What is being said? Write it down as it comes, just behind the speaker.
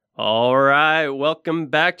All right, welcome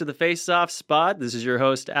back to the Face Off Spot. This is your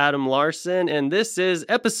host, Adam Larson, and this is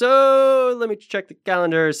episode, let me check the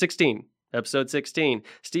calendar, 16. Episode 16.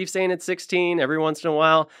 Steve's saying it's 16 every once in a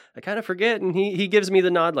while. I kind of forget, and he gives me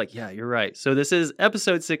the nod like, yeah, you're right. So this is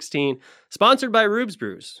episode 16, sponsored by Rubes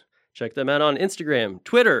Brews. Check them out on Instagram,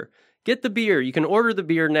 Twitter. Get the beer. You can order the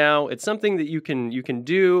beer now. It's something that you can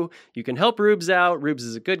do. You can help Rubes out. Rubes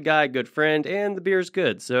is a good guy, good friend, and the beer's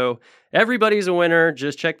good. So everybody's a winner.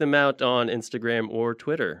 Just check them out on Instagram or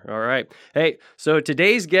Twitter. All right. Hey, so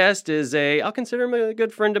today's guest is I'll consider him a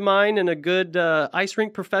good friend of mine and a good ice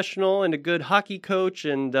rink professional and a good hockey coach.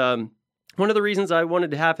 And one of the reasons I wanted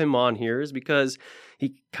to have him on here is because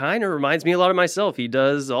he kind of reminds me a lot of myself. He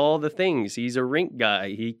does all the things. He's a rink guy.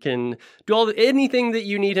 He can do anything that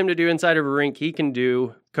you need him to do inside of a rink. He can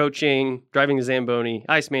do coaching, driving a Zamboni,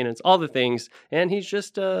 ice maintenance, all the things. And he's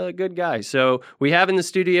just a good guy. So we have in the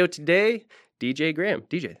studio today, DJ Graham.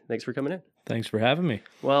 DJ, thanks for coming in. Thanks for having me.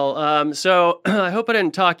 Well, so I hope I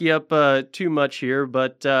didn't talk you up too much here,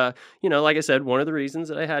 but like I said, one of the reasons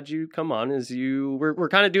that I had you come on is we're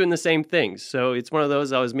kind of doing the same things. So it's one of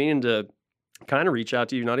those I was meaning to kind of reach out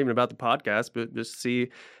to you, not even about the podcast, but just see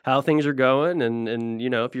how things are going and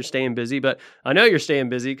if you're staying busy. But I know you're staying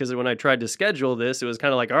busy because when I tried to schedule this, it was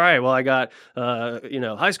kind of like, all right, well, I got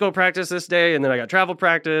high school practice this day, and then I got travel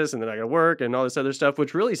practice, and then I got work and all this other stuff,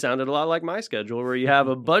 which really sounded a lot like my schedule, where you have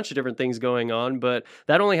a bunch of different things going on. But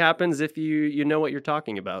that only happens if you know what you're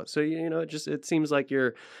talking about. So it seems like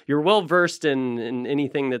you're well versed in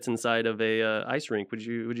anything that's inside of a ice rink. Would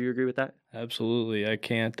you agree with that? Absolutely. I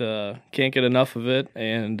can't get enough of it,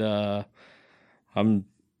 and I'm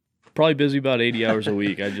probably busy about 80 hours a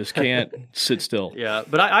week. I just can't sit still. Yeah,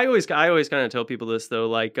 but I always kind of tell people this though,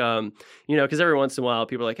 like because every once in a while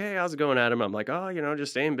people are like, "Hey, how's it going, Adam?" I'm like, "Oh,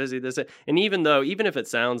 just staying busy." And even if it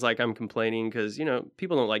sounds like I'm complaining, because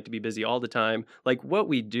people don't like to be busy all the time. Like what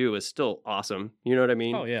we do is still awesome. You know what I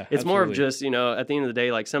mean? Oh yeah, it's absolutely. more of just at the end of the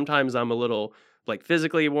day, like sometimes I'm a little like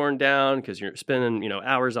physically worn down because you're spending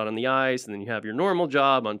hours out on the ice, and then you have your normal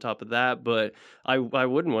job on top of that. But I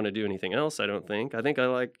wouldn't want to do anything else. I don't think. I think I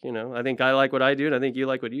like what I do, and I think you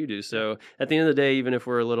like what you do. So at the end of the day, even if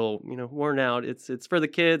we're a little worn out, it's for the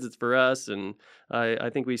kids, it's for us, and I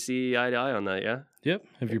think we see eye to eye on that. Yeah. Yep.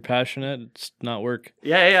 If you're passionate, it's not work.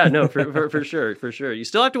 Yeah. No, for sure. You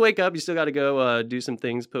still have to wake up. You still got to go do some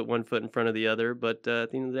things, put one foot in front of the other. But at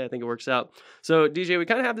the end of the day, I think it works out. So DJ, we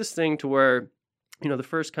kind of have this thing to where the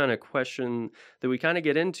first kind of question that we kind of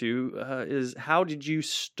get into is, how did you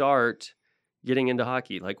start getting into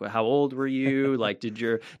hockey? Like, how old were you? Like, did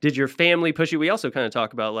your family push you? We also kind of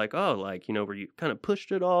talk about like, were you kind of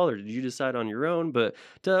pushed at all, or did you decide on your own? But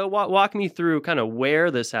to walk me through kind of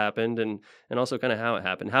where this happened and also kind of how it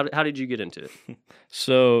happened. How did you get into it?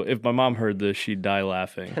 So if my mom heard this, she'd die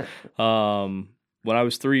laughing. When I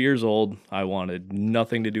was 3 years old, I wanted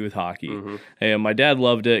nothing to do with hockey. Mm-hmm. And my dad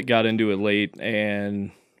loved it, got into it late,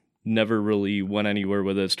 and never really went anywhere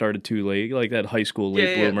with it. Started too late, like that high school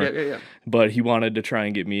late bloomer. Yeah. But he wanted to try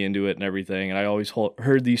and get me into it and everything. And I always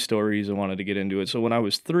heard these stories and wanted to get into it. So when I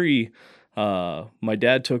was 3, my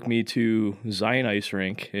dad took me to Zion Ice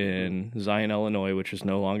Rink in Zion, Illinois, which is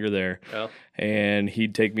no longer there. Oh. And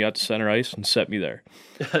he'd take me out to center ice and set me there.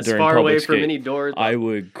 As far away from any doors. I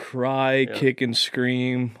would cry, kick, and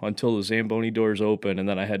scream until the Zamboni doors open, and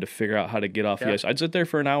then I had to figure out how to get off the ice. I'd sit there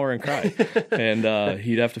for an hour and cry, and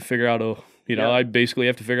he'd have to figure out I'd basically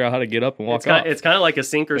have to figure out how to get up and walk off. It's kind of like a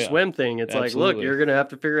sink or swim thing. It's Absolutely. Like, look, you're going to have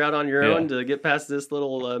to figure out on your own to get past this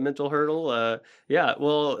little mental hurdle. But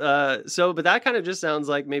that kind of just sounds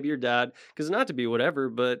like maybe your dad, because not to be whatever,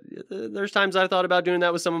 but there's times I thought about doing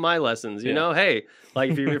that with some of my lessons. Hey,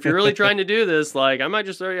 like if you're really trying to do this, like I might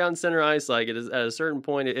just throw you on center ice. Like at a certain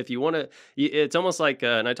point, if you want to, it's almost like,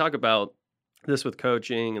 and I talk about this with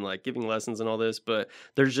coaching and like giving lessons and all this, but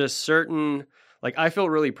there's just certain. Like, I feel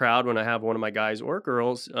really proud when I have one of my guys or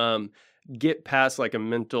girls get past like a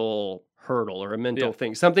mental hurdle or a mental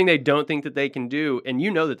thing, something they don't think that they can do, and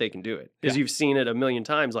that they can do it because you've seen it a million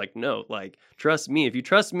times. Like, no, like, trust me. If you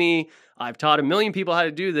trust me, I've taught a million people how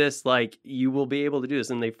to do this. Like, you will be able to do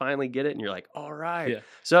this. And they finally get it, and you're like, all right. Yeah.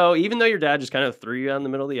 So even though your dad just kind of threw you out in the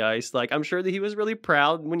middle of the ice, like, I'm sure that he was really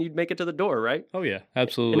proud when you'd make it to the door, right? Oh, yeah,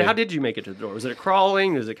 absolutely. And how did you make it to the door? Was it a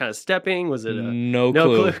crawling? Was it kind of stepping? Was it no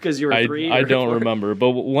clue? Because you were 3? I don't remember.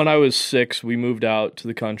 But when I was 6, we moved out to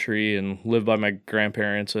the country and lived by my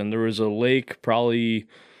grandparents, and there was a lake probably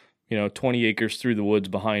 20 acres through the woods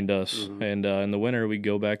behind us. Mm-hmm. And in the winter, we'd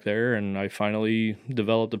go back there, and I finally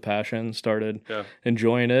developed a passion, started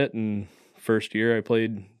enjoying it. And first year, I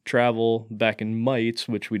played travel back in mites,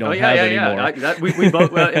 which we don't have anymore. We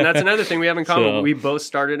both, and that's another thing we have in common. So, we both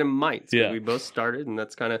started in mites. Yeah. We both started, and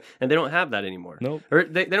that's kind of, and they don't have that anymore. Nope. Or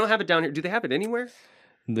they don't have it down here. Do they have it anywhere?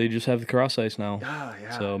 They just have the cross ice now. Oh,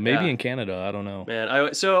 yeah. So maybe in Canada, I don't know. Man,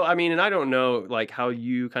 and I don't know like how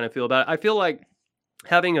you kind of feel about it. I feel like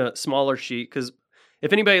having a smaller sheet, because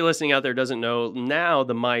if anybody listening out there doesn't know, now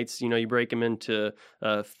the mites, you break them into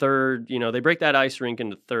third. They break that ice rink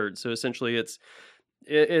into third. So essentially,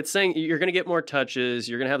 it's saying you're going to get more touches.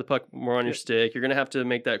 You're going to have the puck more on your stick. You're going to have to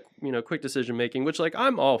make that quick decision making, which like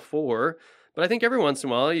I'm all for. But I think every once in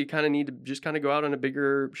a while you kind of need to just kind of go out on a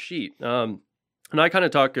bigger sheet. And I kind of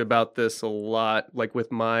talk about this a lot, like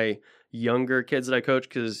with my younger kids that I coach,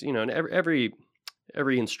 because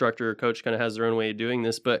every instructor or coach kind of has their own way of doing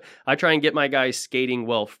this, but I try and get my guys skating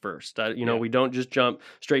well first. We don't just jump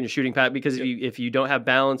straight into shooting pattern, because if you don't have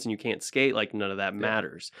balance and you can't skate, like none of that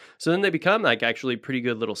matters. So then they become like actually pretty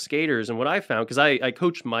good little skaters. And what I found, because I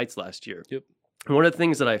coached mites last year. Yep. And one of the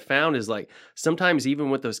things that I found is like sometimes even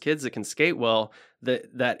with those kids that can skate well,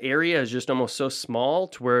 that area is just almost so small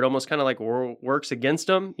to where it almost kind of like works against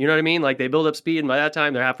them. You know what I mean? Like they build up speed, and by that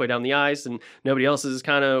time they're halfway down the ice and nobody else is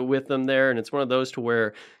kind of with them there. And it's one of those to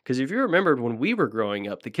where, because if you remembered when we were growing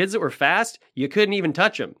up, the kids that were fast, you couldn't even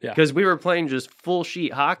touch them because we were playing just full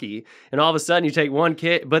sheet hockey. And all of a sudden you take one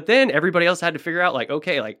kid, but then everybody else had to figure out like,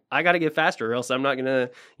 okay, like I got to get faster or else I'm not going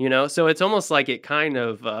to, so it's almost like it kind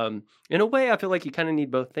of, in a way, I feel like you kind of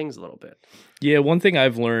need both things a little bit. Yeah, one thing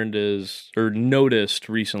I've learned noticed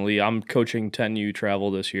recently, I'm coaching 10U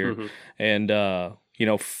travel this year, and,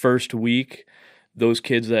 first week, those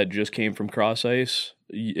kids that just came from cross ice,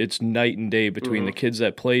 it's night and day between the kids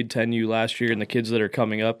that played 10U last year and the kids that are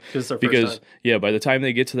coming up. Because by the time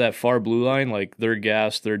they get to that far blue line, like they're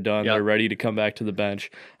gassed, they're done, they're ready to come back to the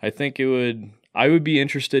bench. I would be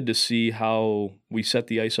interested to see how we set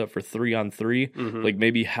the ice up for 3-on-3. Like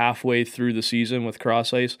maybe halfway through the season with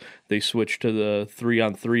cross ice, they switch to the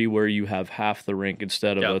 3-on-3 where you have half the rink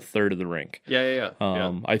instead of a third of the rink.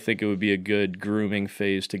 I think it would be a good grooming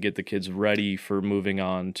phase to get the kids ready for moving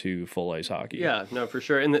on to full ice hockey. Yeah, no, for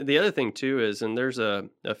sure. And the other thing too is, and there's a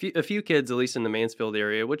few kids, at least in the Mansfield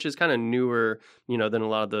area, which is kind of newer, than a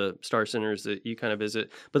lot of the Star Centers that you kind of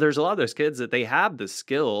visit. But there's a lot of those kids that they have the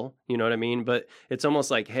skill, you know what I mean? But it's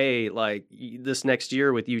almost like, hey, like this next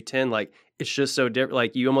year with U10, like it's just so different.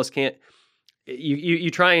 Like you almost can't, you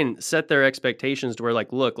try and set their expectations to where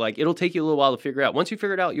like, look, like it'll take you a little while to figure out. Once you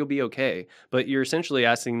figure it out, you'll be okay. But you're essentially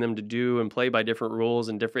asking them to do and play by different rules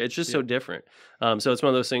and different. It's just so different. So it's one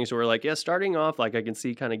of those things where like, starting off, like I can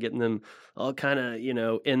see kind of getting them all kind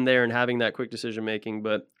of, in there and having that quick decision making.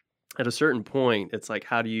 But at a certain point, it's like,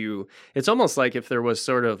 it's almost like if there was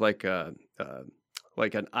sort of like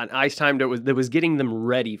an ice time that was getting them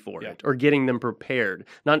ready for it or getting them prepared.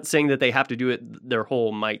 Not saying that they have to do it their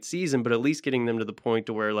whole mite season, but at least getting them to the point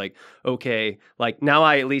to where like, okay, like now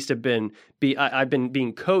I at least have I've been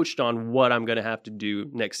being coached on what I'm going to have to do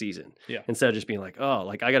next season. Instead of just being like, oh,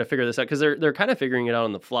 like I got to figure this out, because they're kind of figuring it out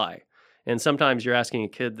on the fly. And sometimes you're asking a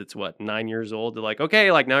kid that's 9 years old to like,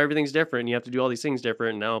 okay, like now everything's different. And you have to do all these things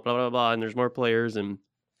different. And now blah, blah, blah. And there's more players. And,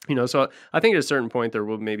 so I think at a certain point there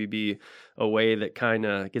will maybe be a way that kind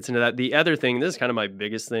of gets into that. The other thing, this is kind of my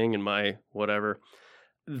biggest thing in my whatever,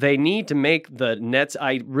 they need to make the nets.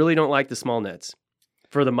 I really don't like the small nets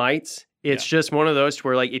for the mites. It's just one of those to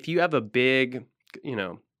where like, if you have a big,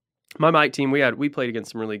 my mite team, we played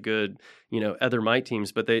against some really good, other mite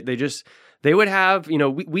teams, but they would have,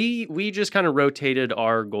 we just kind of rotated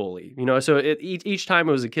our goalie, so each time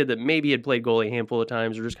it was a kid that maybe had played goalie a handful of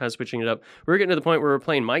times or just kind of switching it up. We were getting to the point where we're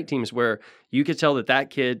playing mite teams where you could tell that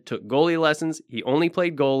kid took goalie lessons. He only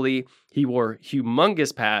played goalie. He wore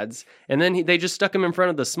humongous pads, and then they just stuck him in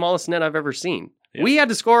front of the smallest net I've ever seen. Yeah. We had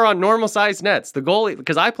to score on normal sized nets. The goalie,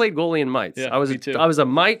 because I played goalie in mites. Yeah, I was a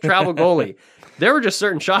mite travel goalie. There were just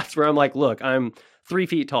certain shots where I'm like, look, I'm 3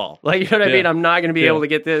 feet tall. Like, you know what I mean? I'm not going to be able to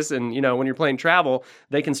get this. And, when you're playing travel,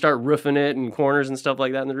 they can start roofing it and corners and stuff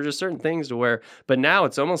like that. And there are just certain things to where, but now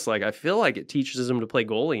it's almost like, I feel like it teaches them to play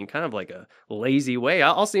goalie in kind of like a lazy way.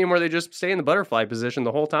 I'll see them where they just stay in the butterfly position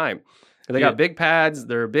the whole time. They got big pads.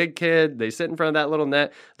 They're a big kid. They sit in front of that little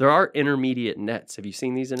net. There are intermediate nets. Have you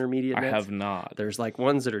seen these intermediate nets? I have not. There's like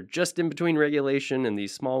ones that are just in between regulation and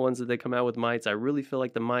these small ones that they come out with mites. I really feel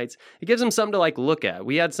like the mites, it gives them something to like look at.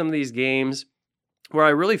 We had some of these games where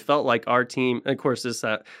I really felt like our team, and of course this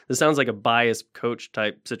sounds like a biased coach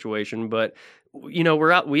type situation, but we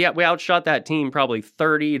outshot that team probably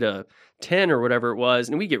 30-10 or whatever it was,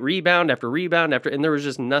 and we get rebound after rebound after, and there was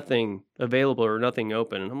just nothing available or nothing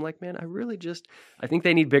open. And I'm like, man, I think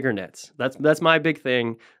they need bigger nets. That's my big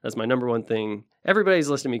thing. That's my number one thing. Everybody's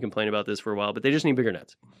listened to me complain about this for a while, but they just need bigger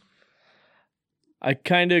nets. I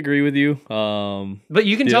kind of agree with you. But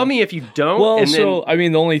you can tell me if you don't. Well,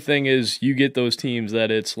 the only thing is you get those teams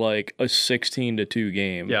that it's like a 16-2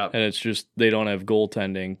 game. Yeah. And it's just they don't have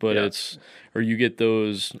goaltending, but or you get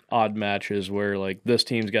those odd matches where like this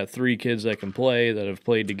team's got 3 kids that can play that have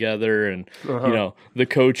played together, and the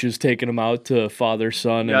coach is taking them out to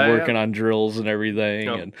father-son and working on drills and everything.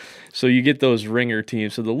 Yep. And so you get those ringer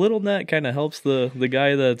teams. So the little net kind of helps the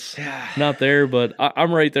guy that's not there, but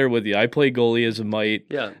I'm right there with you. I play goalie as a mite.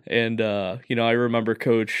 Yeah. And I remember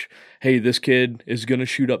coach, hey, this kid is going to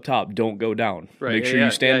shoot up top. Don't go down. Right. Make sure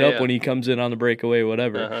you stand up when he comes in on the breakaway,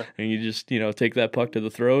 whatever. And you just, take that puck to the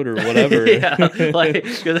throat or whatever.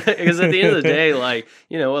 Because at the end of the day, like,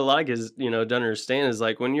 what a lot of kids, don't understand is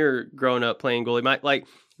like when you're growing up playing goalie,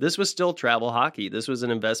 this was still travel hockey. This was an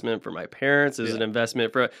investment for my parents. It was an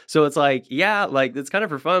investment so it's like, it's kind of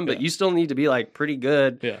for fun, but you still need to be like pretty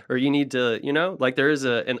good or you need to, there is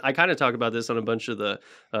and I kind of talk about this on a bunch of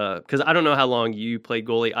because I don't know how long you played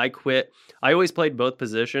goalie. I quit. I always played both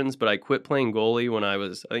positions, but I quit playing goalie when I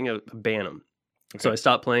was, I think, a Bantam. Okay. So I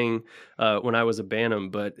stopped playing when I was a Bantam,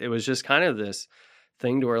 but it was just kind of this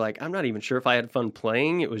thing to where like I'm not even sure if I had fun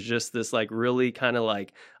playing. It was just this like really kind of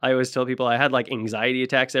like I always tell people I had like anxiety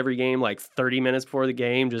attacks every game, like 30 minutes before the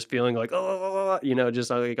game, just feeling like just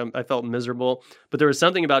like I felt miserable. But there was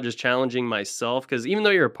something about just challenging myself, because even though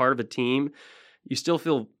you're a part of a team, you still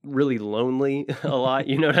feel really lonely a lot,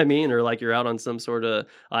 you know what I mean? Or like you're out on some sort of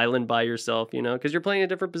island by yourself, because you're playing a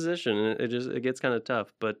different position, and it gets kind of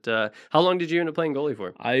tough. But how long did you end up playing goalie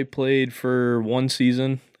for? I played for 1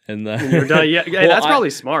 season. And then you're done. Yeah, well, that's probably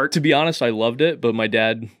smart. To be honest, I loved it, but my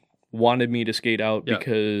dad wanted me to skate out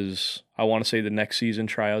because I want to say the next season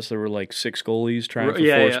tryouts there were like 6 goalies trying for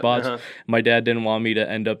 4 spots. My dad didn't want me to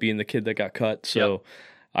end up being the kid that got cut, so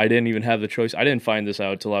I didn't even have the choice. I didn't find this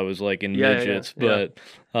out till I was like in midgets, but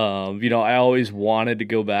I always wanted to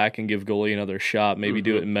go back and give goalie another shot, maybe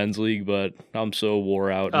do it in men's league, but I'm so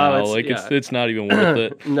wore out now. It's not even worth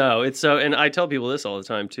it. No, it's so, and I tell people this all the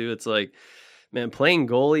time too. It's like, man, playing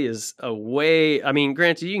goalie is a way. I mean,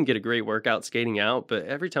 granted, you can get a great workout skating out, but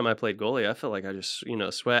every time I played goalie, I felt like I just,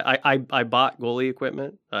 sweat. I bought goalie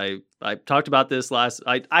equipment. I talked about this I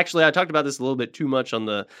talked about this a little bit too much on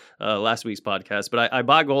the last week's podcast, but I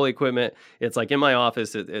bought goalie equipment. It's like in my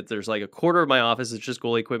office. There's like a quarter of my office is just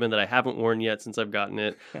goalie equipment that I haven't worn yet since I've gotten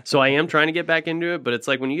it. So I am trying to get back into it, but it's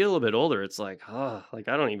like when you get a little bit older, it's like, I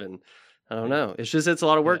don't know. It's a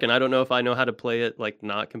lot of work, and I don't know if I know how to play it like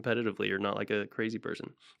not competitively or not like a crazy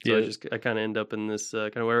person. So I kind of end up in this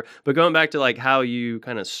kind of where. But going back to like how you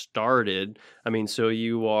kind of started, I mean, so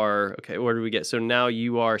you are where do we get? So now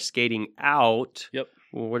you are skating out. Yep.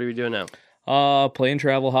 Well, what are we doing now? Playing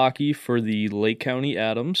travel hockey for the Lake County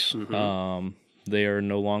Adams. Mm-hmm. They are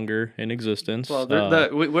no longer in existence. Well,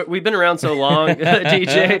 we've been around so long,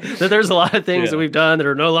 DJ, that there's a lot of things that we've done that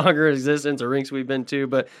are no longer in existence, or rinks we've been to,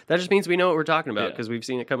 but that just means we know what we're talking about because we've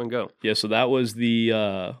seen it come and go. Yeah, so that was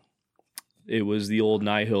it was the old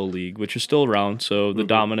Nyehill League, which is still around, so the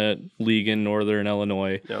dominant league in Northern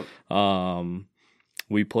Illinois. Yep.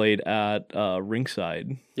 We played at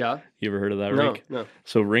Rinkside. Yeah. You ever heard of that rink? No.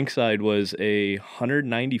 So Rinkside was a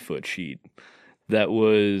 190-foot sheet that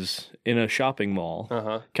was in a shopping mall,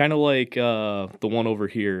 kind of like the one over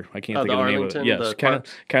here. I can't think of the name of it. Yes, kind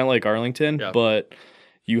of like Arlington, but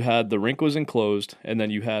you had the rink was enclosed, and then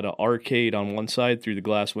you had an arcade on one side through the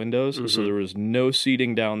glass windows, so there was no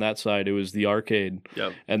seating down that side. It was the arcade.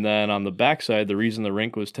 Yep. And then on the back side, the reason the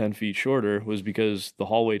rink was 10 feet shorter was because the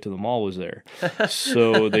hallway to the mall was there,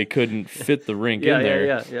 so they couldn't fit the rink in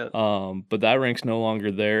there. But that rink's no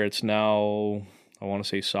longer there. It's now, I want to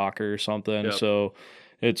say, soccer or something. Yep. So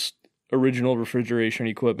it's original refrigeration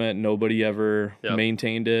equipment. Nobody ever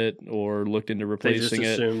maintained it or looked into replacing it. They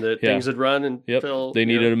just assumed that things would run until... They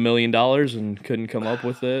needed $1 million and couldn't come up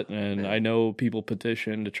with it. And I know people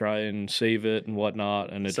petitioned to try and save it and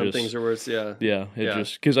whatnot. And some things are worse, just...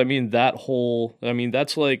 Because, I mean,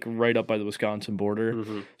 that's like right up by the Wisconsin border.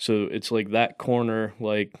 Mm-hmm. So it's like that corner,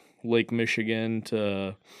 like Lake Michigan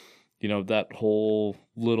to... that whole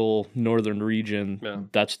little northern region,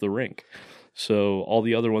 that's the rink. So all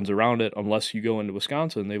the other ones around it, unless you go into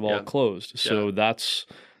Wisconsin, they've all closed. So that's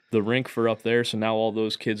the rink for up there. So now all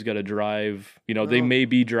those kids got to drive. They may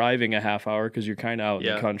be driving a half hour because you're kind of out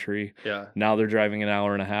in the country. Yeah. Now they're driving an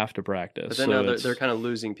hour and a half to practice. But then now they're kind of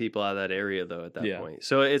losing people out of that area, though, at that point.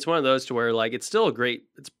 So it's one of those to where, like, it's still a great,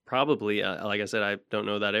 it's probably, like I said, I don't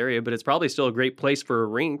know that area, but it's probably still a great place for a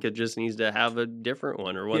rink. It just needs to have a different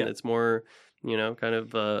one or one that's more, kind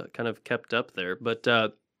of kept up there. But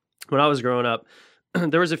when I was growing up,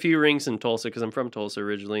 there was a few rinks in Tulsa because I'm from Tulsa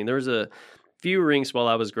originally. And there was a few rinks while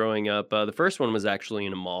I was growing up. The first one was actually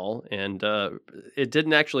in a mall, and it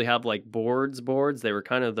didn't actually have like boards. They were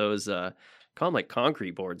kind of those, call them like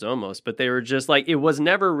concrete boards almost, but they were just like, it was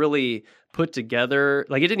never really put together.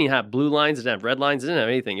 Like it didn't even have blue lines, it didn't have red lines, it didn't have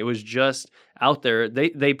anything. It was just out there.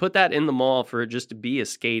 They put that in the mall for it just to be a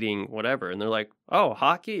skating whatever. And they're like, oh,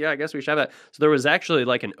 hockey? Yeah, I guess we should have that. So there was actually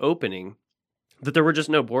like an opening, but there were just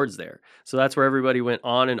no boards there. So that's where everybody went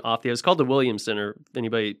on and off. It was called the Williams Center. If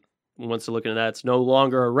anybody wants to look into that, it's no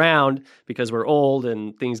longer around because we're old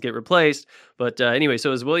and things get replaced. But anyway, so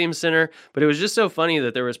it was Williams Center. But it was just so funny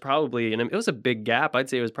that there was probably, and it was a big gap. I'd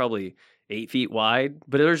say it was probably 8 feet wide,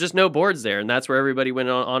 but there was just no boards there. And that's where everybody went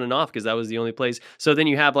on and off because that was the only place. So then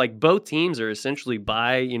you have like both teams are essentially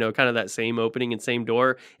by, kind of that same opening and same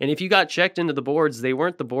door. And if you got checked into the boards, they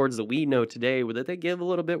weren't the boards that we know today that they give a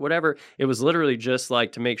little bit, whatever. It was literally just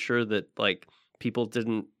like to make sure that like people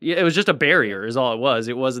didn't, it was just a barrier is all it was.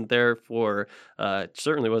 It wasn't there for,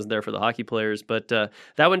 certainly wasn't there for the hockey players, but that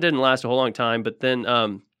one didn't last a whole long time. But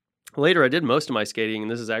then later I did most of my skating, and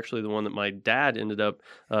this is actually the one that my dad ended up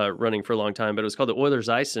running for a long time, but it was called the Oilers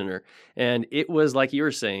Ice Center. And it was like you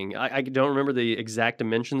were saying, I don't remember the exact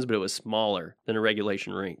dimensions, but it was smaller than a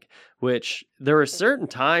regulation rink, which there were certain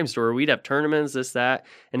times where we'd have tournaments, this, that.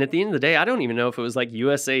 And at the end of the day, I don't even know if it was like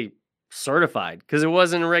USA certified because it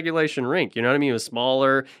wasn't a regulation rink. You know what I mean? It was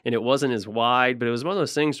smaller and it wasn't as wide, but it was one of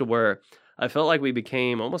those things to where I felt like we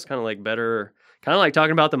became almost kind of like better, kind of like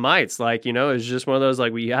talking about the mites. Like, it was just one of those,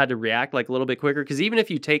 like we had to react like a little bit quicker. Because even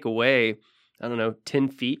if you take away, 10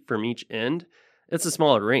 feet from each end, it's a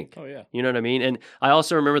smaller rink. Oh, yeah. You know what I mean? And I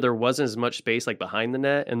also remember there wasn't as much space like behind the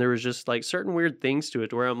net. And there was just like certain weird things to it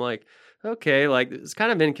to where I'm like, okay, like it's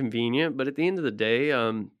kind of inconvenient. But at the end of the day,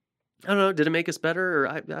 I don't know. Did it make us better? Or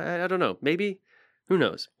I don't know. Maybe. Who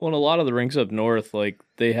knows? Well, in a lot of the rinks up north, like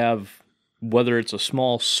they have, whether it's a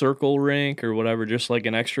small circle rink or whatever, just like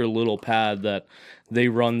an extra little pad that they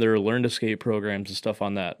run their learn to skate programs and stuff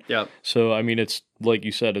on that. Yeah. So, I mean, it's like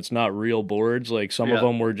you said, it's not real boards. Like some of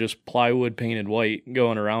them were just plywood painted white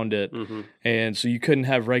going around it. Mm-hmm. And so you couldn't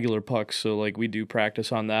have regular pucks. So like we do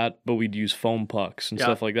practice on that, but we'd use foam pucks and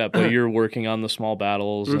stuff like that. But you're working on the small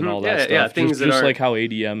battles and all that stuff. Yeah, things just like how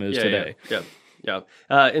ADM is today. Yeah.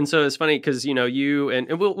 And so it's funny because, you,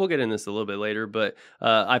 and we'll get into this a little bit later, but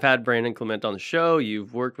I've had Brandon Clement on the show.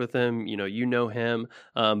 You've worked with him, you know him.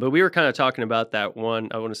 But we were kind of talking about that one.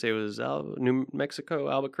 I want to say it was New Mexico,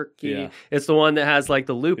 Albuquerque. Yeah. It's the one that has like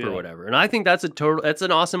the loop or whatever. And I think that's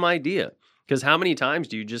an awesome idea because how many times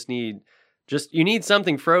do you just need you need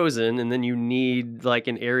something frozen and then you need like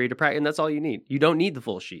an area to practice and that's all you need. You don't need the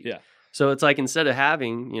full sheet. Yeah. So it's like instead of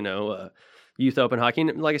having, youth open hockey.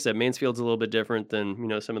 And like I said, Mansfield's a little bit different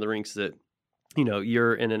than, some of the rinks that,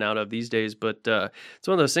 you're in and out of these days. But it's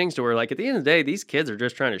one of those things to where, like, at the end of the day, these kids are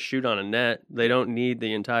just trying to shoot on a net. They don't need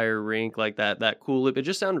the entire rink like that cool loop. It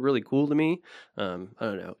just sounded really cool to me. I don't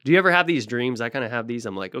know. Do you ever have these dreams? I kind of have these.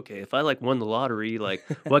 I'm like, okay, if I like won the lottery, like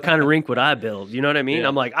what kind of rink would I build? You know what I mean? Yeah.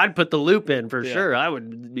 I'm like, I'd put the loop in for sure. I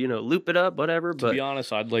would, loop it up, whatever. To be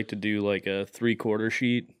honest, I'd like to do like a 3/4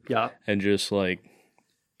 sheet. Yeah. And just like,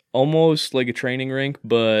 almost like a training rink,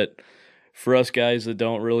 but for us guys that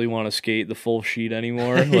don't really want to skate the full sheet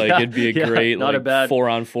anymore, like it'd be a great like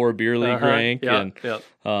 4-on-4 beer league rink.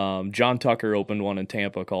 John Tucker opened one in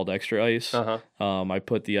Tampa called Extra Ice. I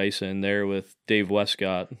put the ice in there with Dave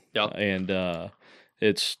Westcott, and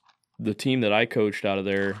it's the team that I coached out of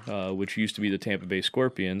there, which used to be the Tampa Bay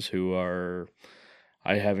Scorpions, who are,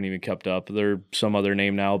 I haven't even kept up. They're some other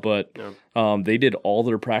name now, but they did all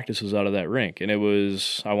their practices out of that rink. And it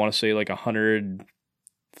was, I want to say like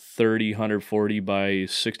 130, 140 by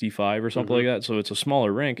 65 or something like that. So it's a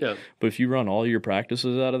smaller rink. Yeah. But if you run all your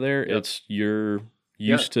practices out of there, you're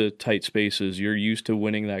used to tight spaces. You're used to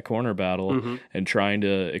winning that corner battle and trying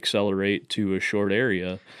to accelerate to a short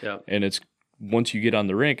area. Yeah. And it's, once you get on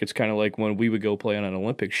the rink, it's kind of like when we would go play on an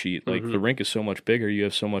Olympic sheet. Like the rink is so much bigger, you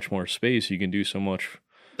have so much more space, you can do so much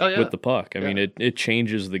with the puck. I mean, it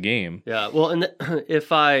changes the game. Yeah. Well, and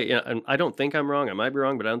if and I don't think I'm wrong, I might be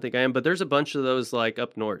wrong, but I don't think I am. But there's a bunch of those like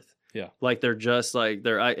up north. Yeah. Like they're just like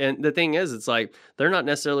and the thing is, it's like they're not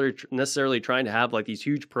necessarily trying to have like these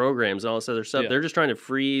huge programs and all this other stuff. Yeah. They're just trying to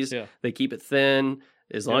freeze. Yeah. They keep it thin.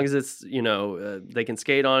 As long as it's, they can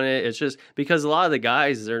skate on it. It's just because a lot of the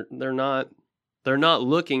guys, they're not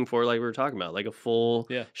looking for, like we were talking about, like a full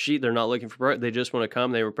sheet. They're not looking for, they just want to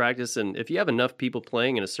come, they were practice. And if you have enough people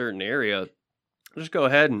playing in a certain area, just go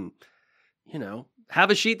ahead and, have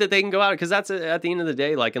a sheet that they can go out, because that's at the end of the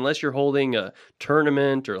day, like unless you're holding a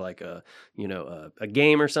tournament or like a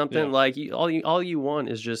game or something, like all you want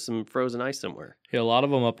is just some frozen ice somewhere. Yeah, a lot of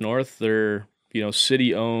them up north, they're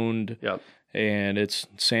city owned. Yep. And it's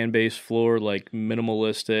sand-based floor, like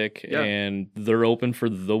minimalistic, and they're open for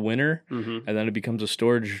the winter, and then it becomes a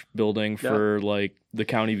storage building for like the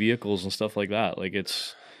county vehicles and stuff like that. Like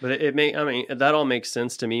it's. But that all makes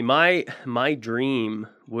sense to me. My dream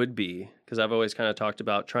would be, because I've always kind of talked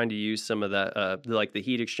about trying to use some of that, like the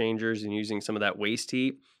heat exchangers and using some of that waste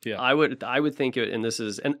heat. Yeah, I would think it, and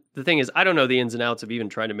the thing is, I don't know the ins and outs of even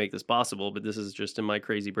trying to make this possible, but this is just in my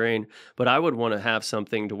crazy brain. But I would want to have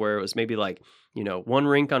something to where it was maybe like, one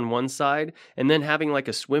rink on one side, and then having like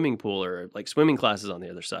a swimming pool or like swimming classes on the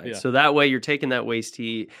other side. Yeah. So that way you're taking that waste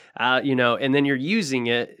heat, and then you're using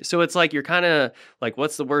it. So it's like you're kind of like,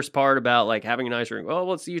 what's the worst part about like having an ice rink? Oh,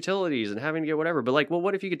 well, it's the utilities and having to get whatever. But like, well,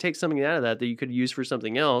 what if you could take something out of that you could use for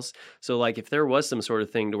something else? So like if there was some sort of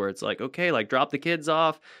thing to where it's like, okay, like drop the kids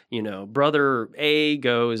off, brother A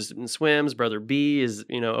goes and swims, brother B is,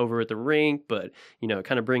 over at the rink, but, it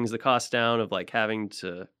kind of brings the cost down of like having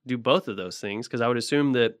to do both of those things. Because I would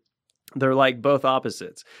assume that they're like both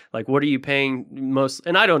opposites. Like, what are you paying most?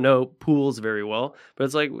 And I don't know pools very well, but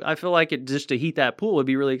it's like, I feel like just to heat that pool would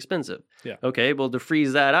be really expensive. Yeah. Okay. Well, to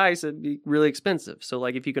freeze that ice, it'd be really expensive. So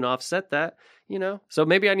like, if you can offset that, so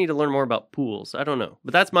maybe I need to learn more about pools. I don't know,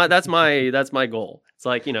 but that's my goal. It's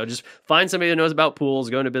like, just find somebody that knows about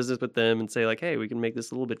pools, go into business with them and say like, hey, we can make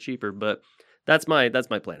this a little bit cheaper. But that's my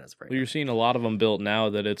plan as of right now. You're seeing a lot of them built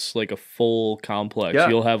now that it's like a full complex. Yeah.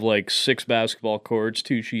 You'll have like 6 basketball courts,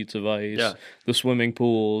 2 sheets of ice, the swimming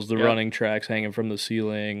pools, the running tracks hanging from the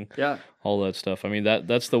ceiling, all that stuff. I mean,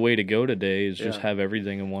 that's the way to go today is just have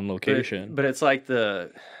everything in one location. But it's like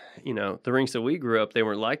the rinks that we grew up, they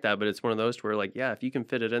weren't like that, but it's one of those where like, if you can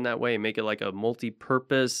fit it in that way and make it like a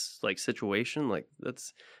multi-purpose like situation, like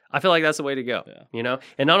I feel like that's the way to go,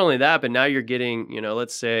 And not only that, but now you're getting,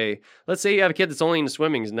 let's say you have a kid that's only into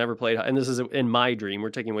swimming, has never played, and this is in my dream. We're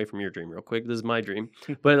taking away from your dream real quick. This is my dream.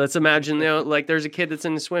 But let's imagine, like there's a kid that's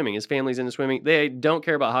into swimming. His family's into swimming. They don't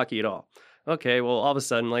care about hockey at all. Okay, well, all of a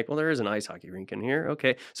sudden, like, well, there is an ice hockey rink in here.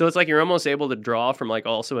 Okay. So it's like you're almost able to draw from like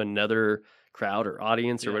also another crowd or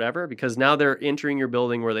audience or whatever, because now they're entering your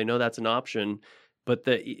building where they know that's an option. But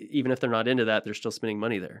even if they're not into that, they're still spending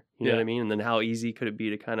money there. You know what I mean? And then how easy could it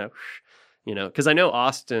be to kind of, because I know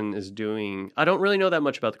Austin is doing, I don't really know that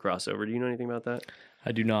much about the crossover. Do you know anything about that?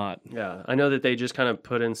 I do not. Yeah. I know that they just kind of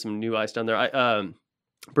put in some new ice down there.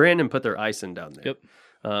 Brandon put their ice in down there.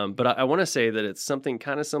 Yep. But I want to say that it's something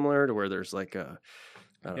kind of similar to where there's like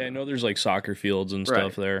I know there's like soccer fields and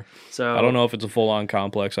stuff there. So I don't know if it's a full-on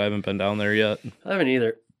complex. I haven't been down there yet. I haven't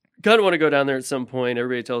either. Kind of want to go down there at some point.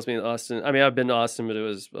 Everybody tells me Austin. I mean, I've been to Austin, but it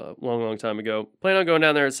was a long, long time ago. Plan on going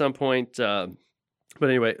down there at some point. But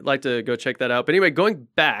anyway, I'd like to go check that out. But anyway, going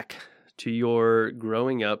back to your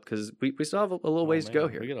growing up, because we still have a little ways to go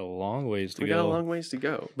here. We got a long ways to go. We got a long ways to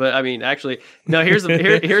go. But I mean, actually, no. Here's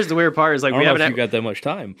the weird part is like we haven't got that much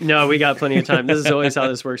time. No, we got plenty of time. This is always how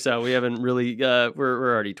this works out. We haven't really.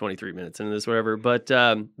 We're already 23 minutes into this, whatever. But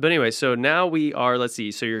anyway, so now we are. Let's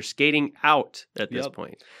see. So you're skating out at this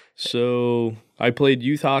point. So I played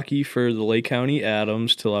youth hockey for the Lake County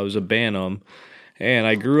Adams till I was a Bantam, and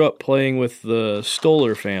I grew up playing with the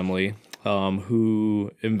Stoller family,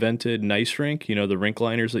 who invented Nice Rink, the rink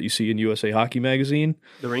liners that you see in USA Hockey Magazine.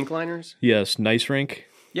 The rink liners? Yes, Nice Rink.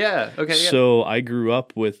 Yeah, okay. Yeah. So I grew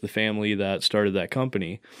up with the family that started that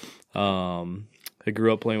company. I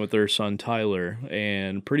grew up playing with their son Tyler,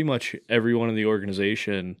 and pretty much everyone in the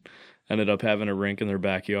organization ended up having a rink in their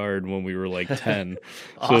backyard when we were like 10.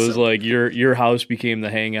 Awesome. So it was like your house became the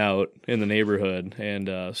hangout in the neighborhood.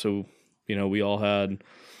 And so, we all had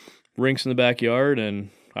rinks in the backyard, and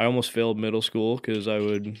I almost failed middle school because I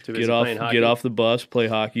would get off the bus, play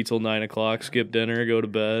hockey till 9 o'clock, skip dinner, go to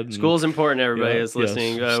bed. School's important. Everybody is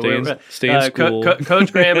listening. Stay in school.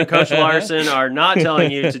 Coach Graham and Coach Larson are not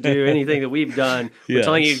telling you to do anything that we've done. We're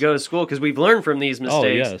telling you to go to school because we've learned from these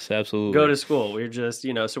mistakes. Oh yes, absolutely. Go to school. We're just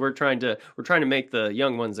so we're trying to make the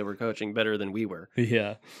young ones that we're coaching better than we were.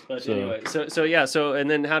 Yeah. But anyway, so and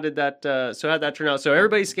then how'd that turn out? So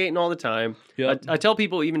everybody's skating all the time. Yeah. I tell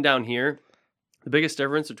people even down here, the biggest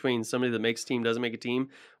difference between somebody that makes a team, doesn't make a team,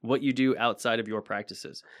 what you do outside of your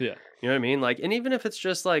practices. Yeah. You know what I mean? Like, and even if it's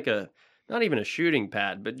just like not even a shooting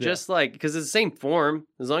pad, but just like, because it's the same form,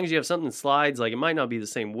 as long as you have something that slides, like it might not be the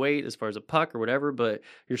same weight as far as a puck or whatever, but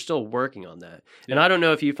you're still working on that. And I don't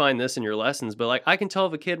know if you find this in your lessons, but like I can tell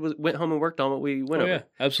if a kid went home and worked on what we went over. Yeah,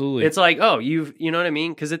 absolutely. It's like, oh, you know what I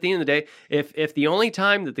mean? Because at the end of the day, if the only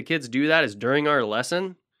time that the kids do that is during our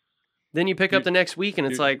lesson, then you pick up the next week and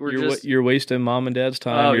it's like you're wasting mom and dad's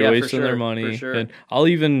time. You're wasting their money. And I'll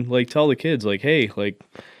even like tell the kids like, hey, like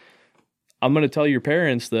I'm gonna tell your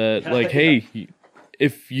parents that like, hey,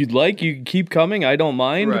 if you'd like, you can keep coming. I don't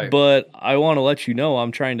mind, but I want to let you know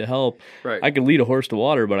I'm trying to help. Right. I can lead a horse to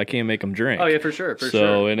water, but I can't make them drink. Oh yeah, for sure.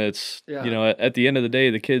 So and it's you know at the end of the day,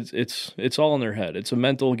 the kids it's all in their head. It's a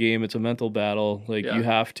mental game. It's a mental battle. Like you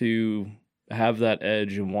have to have that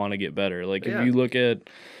edge and want to get better. Like if you look at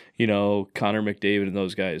you know, Connor McDavid and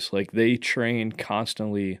those guys, like they train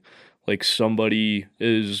constantly, like somebody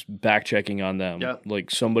is back checking on them. Yeah.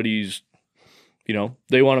 Like somebody's, you know,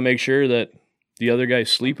 they want to make sure that the other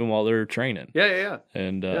guy's sleeping while they're training. Yeah.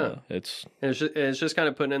 And it's just kind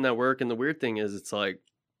of putting in that work. And the weird thing is it's like,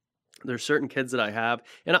 there's certain kids that I have,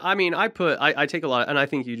 and I mean, I take a lot, and I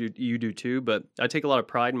think you do too, but I take a lot of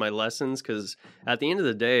pride in my lessons because at the end of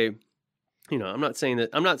the day, you know,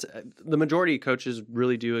 the majority of coaches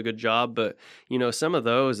really do a good job, but you know, some of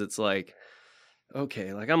those, it's like,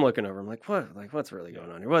 okay, like I'm looking over, I'm like, what's really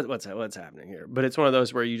going on here? What's happening here? But it's one of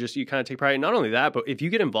those where you kind of take pride. Not only that, but if you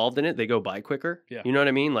get involved in it, they go by quicker. Yeah. You know what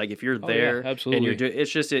I mean? Like if you're there, absolutely. And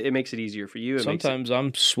it's just, it makes it easier for you. Sometimes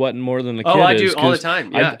I'm sweating more than the kid is. Oh, I do all the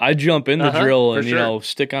time. Yeah. I jump in the drill and, you know,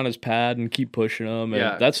 stick on his pad and keep pushing him.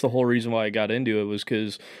 And that's the whole reason why I got into it was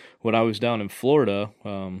because when I was down in Florida,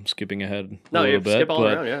 skipping ahead a little bit, skip all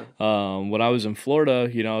around, when I was in Florida,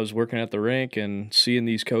 you know, I was working at the rink and seeing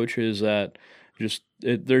these coaches that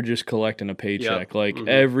they're just collecting a paycheck. Like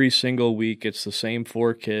every single week, it's the same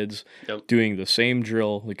 4 kids doing the same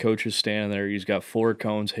drill. The coach is standing there. He's got 4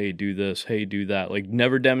 cones. Hey, do this. Hey, do that. Like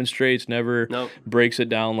never demonstrates, never breaks it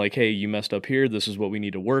down. Like, hey, you messed up here. This is what we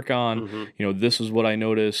need to work on. You know, this is what I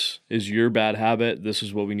notice is your bad habit. This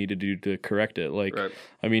is what we need to do to correct it. Like,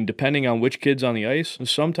 I mean, depending on which kid's on the ice,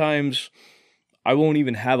 sometimes I won't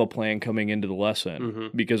even have a plan coming into the lesson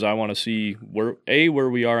because I want to see where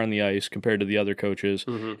we are on the ice compared to the other coaches,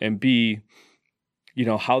 and B, you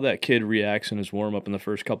know, how that kid reacts in his warm-up in the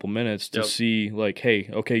first couple minutes to see, like, hey,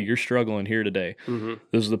 okay, you're struggling here today.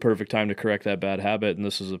 This is the perfect time to correct that bad habit, and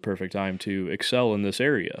this is the perfect time to excel in this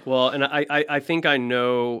area. Well, and I think I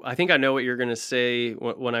know what you're going to say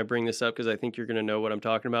when I bring this up, because I think you're going to know what I'm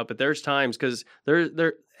talking about. But there's times, because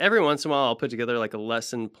there every once in a while I'll put together like a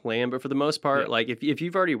lesson plan, but for the most part, like if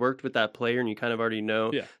you've already worked with that player and you kind of already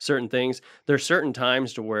know certain things, there's certain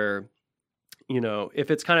times to where, you know, if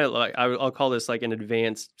it's kind of like, I'll call this like an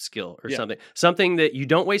advanced skill or something that you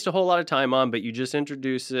don't waste a whole lot of time on, but you just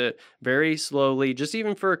introduce it very slowly, just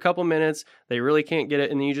even for a couple minutes. They really can't get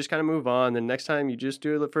it, and then you just kind of move on. Then next time you just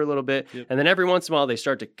do it for a little bit, and then every once in a while they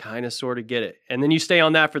start to kind of sort of get it, and then you stay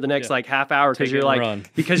on that for the next like half hour because you're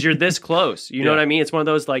like because you're this close. You know what I mean? It's one of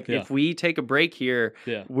those like if we take a break here,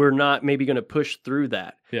 we're not maybe going to push through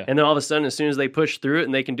that. Yeah. And then all of a sudden, as soon as they push through it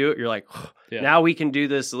and they can do it, you're like, now we can do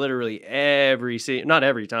this literally not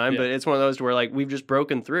every time, but it's one of those where like we've just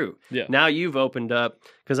broken through. Yeah. Now you've opened up,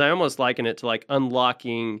 because I almost liken it to like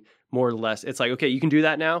unlocking more or less. It's like, okay, you can do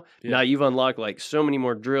that now. Yeah. Now you've unlocked like so many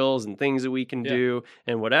more drills and things that we can do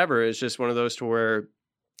and whatever. It's just one of those to where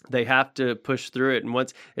they have to push through it.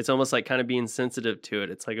 And it's almost like kind of being sensitive to it.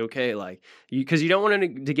 It's like, okay, like because you don't want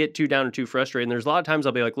it to get too down or too frustrated. And there's a lot of times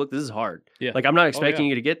I'll be like, look, this is hard. Yeah. Like I'm not expecting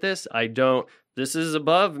you to get this. This is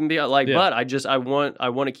above and beyond, like, but I want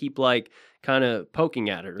to keep like kind of poking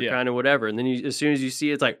at it or kind of whatever. And then as soon as you see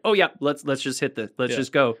it, it's like, oh yeah, let's just hit this. Let's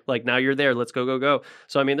just go. Like now you're there. Let's go.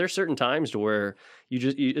 So, I mean, there's certain times to where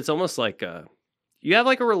it's almost like, you have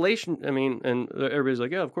like a relation. I mean, and everybody's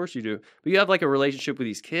like, yeah, of course you do. But you have like a relationship with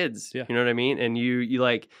these kids. Yeah. You know what I mean? And you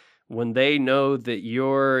like when they know that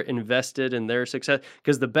you're invested in their success.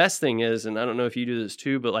 Because the best thing is, and I don't know if you do this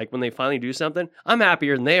too, but like when they finally do something, I'm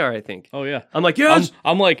happier than they are, I think. Oh yeah. I'm like, yes.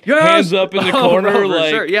 I'm like, yes! Hands up in the corner, bro, like,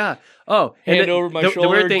 sure. Yeah. Oh, hand over my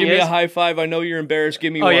shoulder, give me a high five. I know you're embarrassed.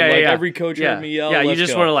 Give me one. Every coach heard me yell. Yeah, you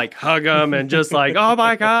just want to like hug them and just like, oh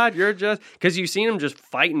my God, you're just, because you've seen them just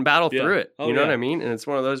fight and battle through it. You know what I mean? And it's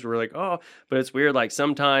one of those where we're like, oh, but it's weird. Like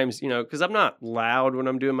sometimes, you know, because I'm not loud when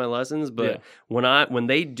I'm doing my lessons, but when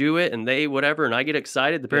they do it and they whatever, and I get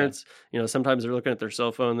excited, the parents, you know, sometimes they're looking at their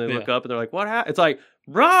cell phone, they look up and they're like, what happened? It's like,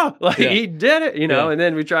 bro, like he did it, and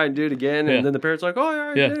then we try and do it again. And then the parents are like, oh,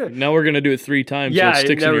 yeah, I did it. Now we're going to do it 3 times. Yeah, so it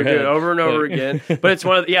sticks never in your head. do it over and over again. But it's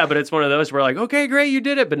one of those where like, okay, great, you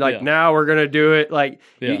did it. But like now we're going to do it. Like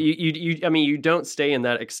you don't stay in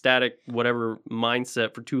that ecstatic, whatever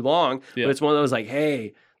mindset for too long. But it's one of those like,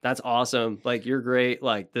 hey, that's awesome. Like, you're great.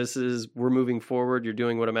 Like, we're moving forward. You're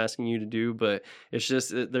doing what I'm asking you to do. But it's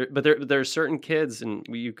just, there are certain kids, and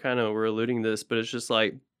you kind of were alluding to this, but it's just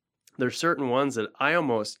like, there's certain ones that I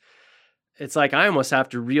almost have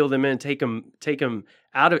to reel them in, take them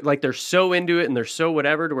out of, like, they're so into it and they're so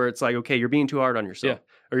whatever, to where it's like, okay, you're being too hard on yourself.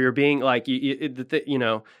 Or you're being like,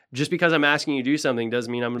 just because I'm asking you to do something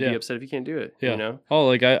doesn't mean I'm going to be upset if you can't do it. Oh,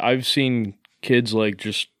 like I've seen kids like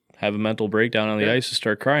just have a mental breakdown on the ice and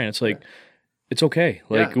start crying. It's like, it's okay.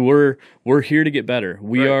 Like we're here to get better.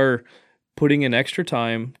 We are putting in extra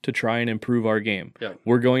time to try and improve our game. Yeah.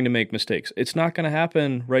 We're going to make mistakes. It's not going to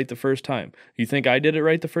happen right the first time. You think I did it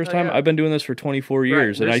right the first time? Yeah. I've been doing this for 24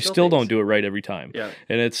 years and I still don't do it right every time. Yeah.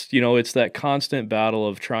 And it's, it's that constant battle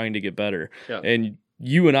of trying to get better. Yeah. And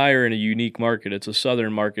you and I are in a unique market. It's a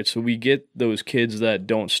southern market, so we get those kids that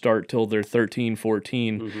don't start till they're 13,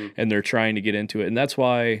 14, and they're trying to get into it. And that's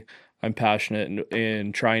why I'm passionate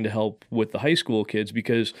in trying to help with the high school kids,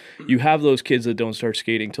 because you have those kids that don't start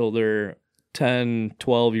skating till they're 10,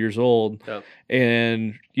 12 years old,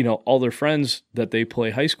 and all their friends that they play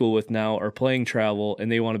high school with now are playing travel,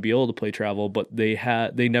 and they want to be able to play travel, but they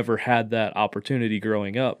never had that opportunity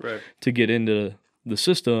growing up to get into the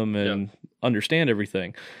system and understand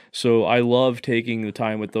everything. So I love taking the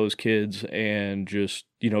time with those kids, and just,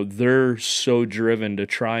 they're so driven to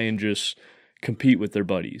try and just compete with their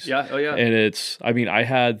buddies. Yeah. Oh yeah. And I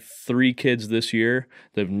had 3 kids this year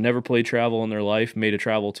that have never played travel in their life, made a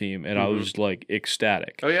travel team, and I was like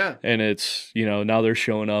ecstatic. Oh yeah. And it's, now they're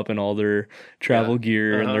showing up in all their travel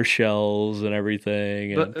gear and their shells and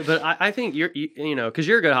everything. But I think you're because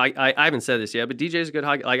you're a good hockey. I haven't said this yet, but DJ's a good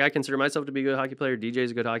hockey. Like, I consider myself to be a good hockey player.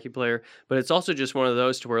 DJ's a good hockey player. But it's also just one of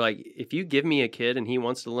those to where, like, if you give me a kid and he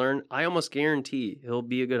wants to learn, I almost guarantee he'll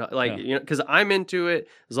be a good, because I'm into it.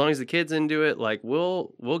 As long as the kid's into it, like,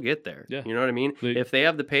 we'll get there. Yeah. You know what I mean? If they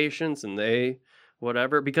have the patience and they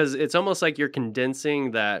whatever, because it's almost like you're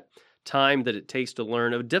condensing that time that it takes to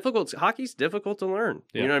learn. Hockey's difficult to learn.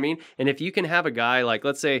 You know what I mean? And if you can have a guy like,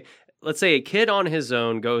 let's say a kid on his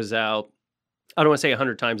own goes out, I don't want to say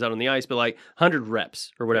 100 times out on the ice, but like 100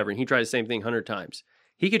 reps or whatever, and he tries the same thing 100 times.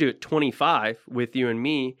 He could do it 25 with you and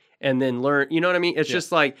me and then learn. You know what I mean? It's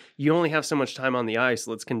just like, you only have so much time on the ice.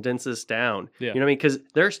 Let's condense this down. Yeah. You know what I mean? Because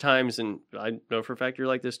there's times, and I know for a fact you're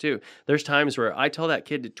like this too, there's times where I tell that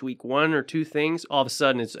kid to tweak 1 or 2 things, all of a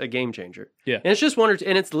sudden it's a game changer. Yeah. And it's just one or two,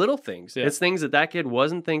 and it's little things. Yeah. It's things that kid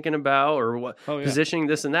wasn't thinking about, or positioning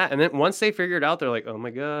this and that. And then once they figure it out, they're like, oh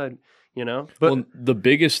my God. But the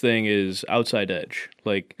biggest thing is outside edge.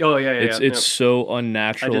 Like, it's so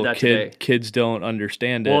unnatural. I did that Kids don't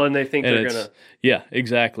understand it. Well, and they think they're gonna. Yeah,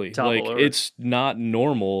 exactly. Like, over. It's not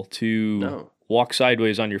normal to walk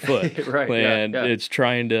sideways on your foot. Right. And it's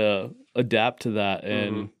trying to adapt to that.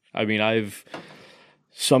 And I've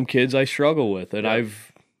some kids I struggle with, and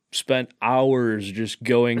I've spent hours just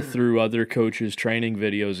going through other coaches' training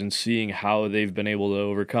videos and seeing how they've been able to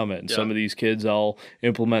overcome it. And some of these kids, I'll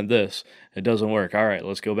implement this. It doesn't work. All right,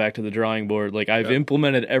 let's go back to the drawing board. Like, I've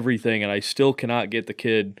implemented everything, and I still cannot get the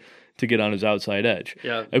kid to get on his outside edge.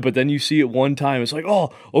 Yeah. But then you see it one time, it's like,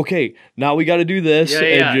 oh, okay, now we got to do this,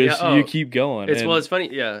 you keep going. It's funny.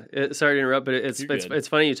 Yeah. Sorry to interrupt, but it's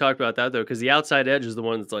funny you talked about that though, because the outside edge is the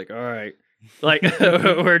one that's like, all right, like,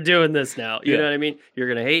 we're doing this now. You know what I mean? You're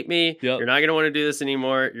going to hate me. Yep. You're not going to want to do this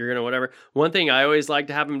anymore. You're going to whatever. One thing I always like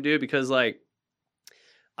to have them do, because like,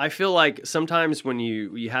 I feel like sometimes when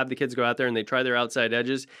you have the kids go out there and they try their outside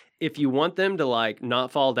edges, if you want them to like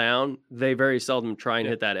not fall down, they very seldom try and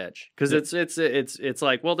hit that edge. Because it's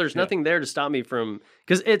like, well, there's nothing there to stop me from,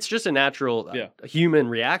 because it's just a natural human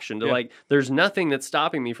reaction to like, there's nothing that's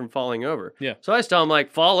stopping me from falling over. Yeah. So I just tell them like,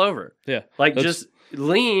 fall over. Yeah. Like, just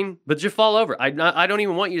lean, but just fall over. I don't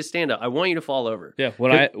even want you to stand up. I want you to fall over. Yeah.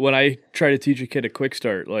 When I try to teach a kid a quick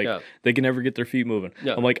start, like they can never get their feet moving.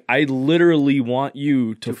 Yeah. I'm like, I literally want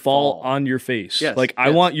you to fall on your face. Yes. Like,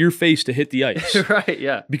 I want your face to hit the ice. Right.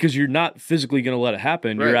 Yeah. Because you're not physically going to let it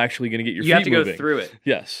happen. Right. You're actually going to get your feet moving. You have to go through it.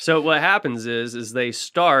 Yes. So what happens is they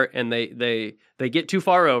start and they get too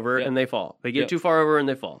far over and they fall. They get too far over and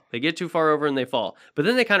they fall. They get too far over and they fall. But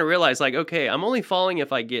then they kind of realize like, okay, I'm only falling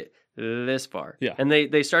if I get this far. Yeah. And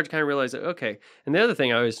they start to kind of realize that, okay. And the other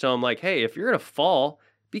thing I always tell them, like, hey, if you're going to fall,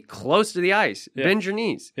 be close to the ice. Yeah. Bend your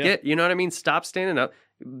knees. Yeah. You know what I mean? Stop standing up.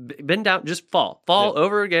 bend down, just fall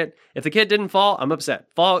over again. If the kid didn't fall, I'm upset.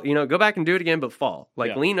 Fall, go back and do it again, but fall.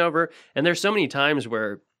 Like lean over. And there's so many times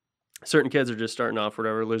where certain kids are just starting off,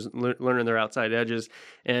 whatever, learning their outside edges,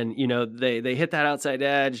 and they hit that outside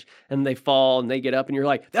edge and they fall and they get up, and you're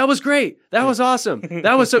like, "That was great, that was awesome,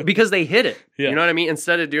 that was so," because they hit it. You know what I mean?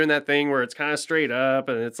 Instead of doing that thing where it's kind of straight up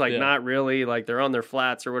and it's like not really like they're on their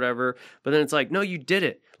flats or whatever, but then it's like, "No, you did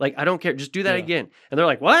it. Like I don't care, just do that again." And they're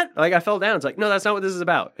like, "What? Like I fell down." It's like, "No, that's not what this is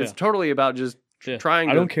about. It's totally about just." Trying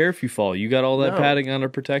I don't care if you fall. You got all that padding on to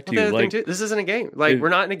protect you. Like this isn't a game. Like we're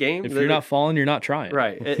not in a game. If you're not falling, you're not trying.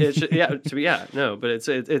 Right. But it's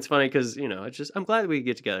funny because it's just I'm glad we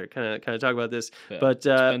get together, kind of talk about this. Yeah, but it's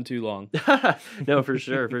been too long. No, for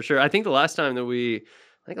sure. I think the last time we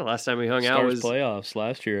hung out was playoffs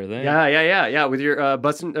last year. I think. Yeah. With your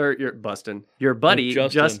your buddy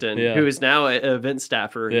Justin who is now an event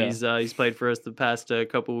staffer. Yeah. He's played for us the past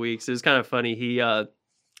couple weeks. It was kind of funny. He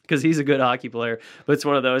because he's a good hockey player, but it's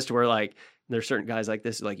one of those to where like there's certain guys like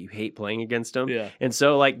this, like you hate playing against them. Yeah. And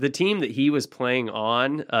so like the team that he was playing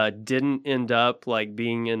on didn't end up like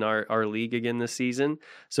being in our league again this season.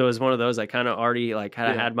 So it was one of those I kind of already like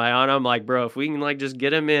had my eye on him. Like, bro, if we can like just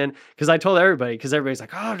get him in, because I told everybody, because everybody's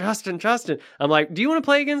like, "Oh, Justin. I'm like, "Do you want to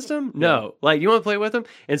play against him?" No. Like, you want to play with him?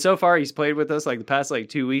 And so far he's played with us like the past like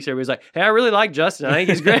 2 weeks. Everybody's like, "Hey, I really like Justin. I think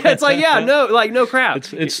he's great." It's like, no crap.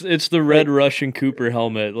 It's the red Russian Cooper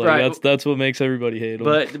helmet. Like right. That's what makes everybody hate him.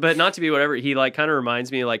 But not to be whatever. He like kind of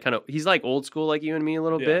reminds me like he's like old school like you and me a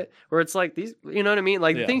little bit, where it's like these, you know what I mean?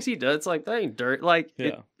 Like the things he does, like that ain't dirt. Like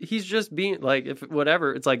he's just being like, if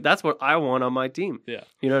whatever, it's like that's what I want on my team. Yeah,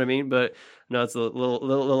 you know what I mean? But no, it's a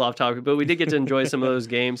little off topic, but we did get to enjoy some of those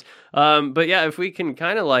games. But yeah, if we can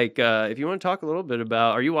kind of like, if you want to talk a little bit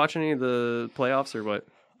about, are you watching any of the playoffs or what?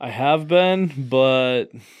 I have been, but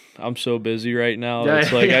I'm so busy right now.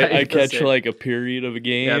 It's like I catch like a period of a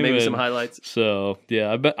game. Yeah, maybe some highlights. So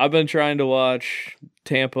yeah, I've been trying to watch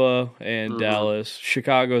Tampa and Dallas.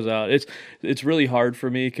 Chicago's out. It's really hard for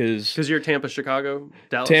me because you're Tampa, Chicago,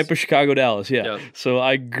 Dallas. Tampa, Chicago, Dallas. Yeah. So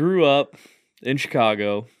I grew up in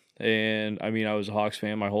Chicago, and I mean I was a Hawks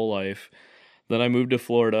fan my whole life. Then I moved to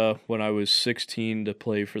Florida when I was 16 to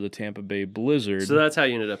play for the Tampa Bay Blizzard. So that's how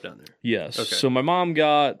you ended up down there? Yes. Okay. So my mom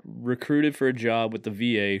got recruited for a job with the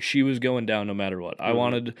VA. She was going down no matter what. I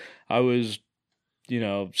was,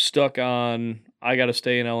 stuck on, I got to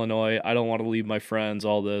stay in Illinois. I don't want to leave my friends,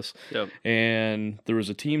 all this. Yep. And there was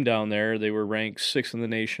a team down there. They were ranked 6th in the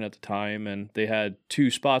nation at the time, and they had 2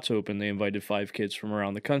 spots open. They invited 5 kids from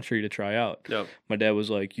around the country to try out. Yep. My dad was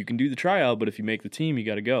like, "You can do the tryout, but if you make the team, you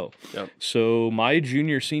got to go." Yep. So my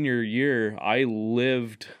senior year, I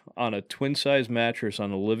lived on a twin-size mattress on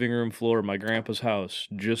the living room floor of my grandpa's house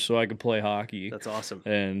just so I could play hockey. That's awesome.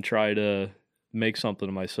 And try to make something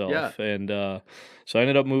of myself. Yeah. And so I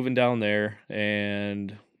ended up moving down there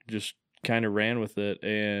and just kind of ran with it.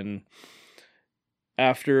 And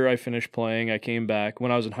after I finished playing, I came back. When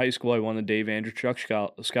I was in high school, I won the Dave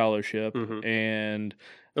Andreychuk scholarship. And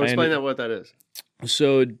explain what that is.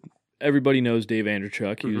 So everybody knows Dave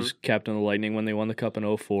Andreychuk. He was captain of the Lightning when they won the Cup in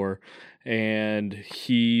 2004. And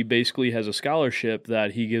he basically has a scholarship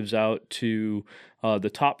that he gives out to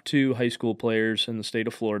the top 2 high school players in the state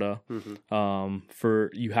of Florida.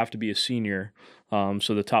 For you have to be a senior.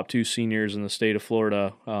 So the top 2 seniors in the state of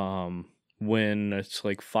Florida win. It's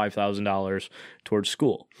like $5,000 towards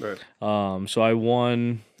school. Right. So I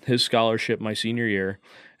won his scholarship my senior year,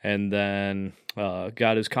 and then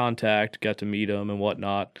got his contact, got to meet him and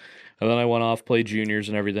whatnot. And then I went off, played juniors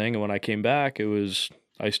and everything. And when I came back,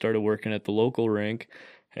 I started working at the local rink,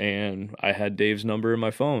 and I had Dave's number in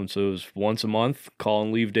my phone. So it was once a month, call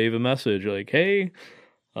and leave Dave a message like, "Hey,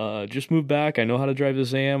 just moved back. I know how to drive the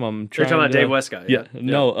Zam. I'm trying." You're talking about Dave Westcott, yeah?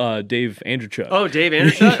 No, Dave Andreychuk. Oh, Dave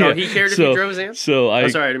Andreychuk? Oh, he cared if you drove a Zam? So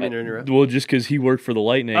sorry, I didn't mean to interrupt. Well, just because he worked for the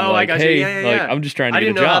Lightning. Oh, like, I got hey, you. Yeah. I'm just trying to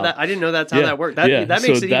get a job. I didn't know that's how that worked. That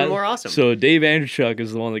makes it even more awesome. So Dave Andreychuk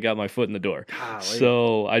is the one that got my foot in the door. Golly.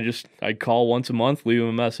 So I'd call once a month, leave him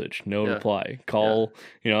a message, no reply. Call,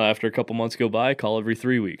 after a couple months go by, call every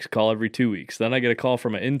 3 weeks, call every 2 weeks. Then I get a call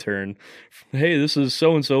from an intern. "Hey, this is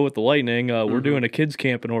so-and-so with the Lightning. We're doing a kids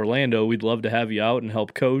camp in Orlando. We'd love to have you out and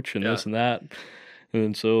help coach and this and that."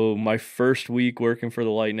 And so my first week working for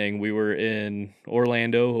the Lightning, we were in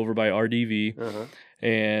Orlando over by RDV,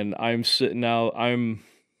 and I'm sitting out. I'm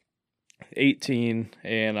 18,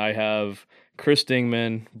 and I have Chris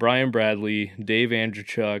Dingman, Brian Bradley, Dave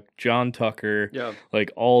Andreychuk, John Tucker,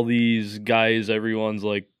 like all these guys everyone's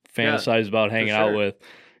like fantasized about hanging out with,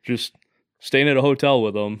 just staying at a hotel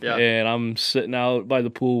with them. And I'm sitting out by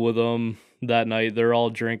the pool with them that night. They're all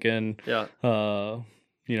drinking,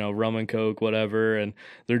 rum and Coke, whatever, and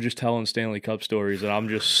they're just telling Stanley Cup stories, and I'm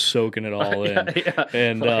just soaking it all in.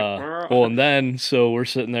 And and then so we're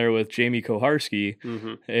sitting there with Jamie Koharski,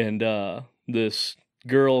 and this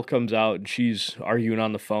girl comes out and she's arguing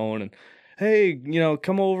on the phone, and hey,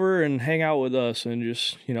 come over and hang out with us and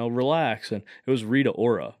just relax. And it was Rita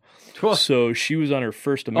Ora. Cool. So she was on her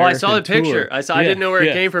first American I saw the picture. tour. I didn't know where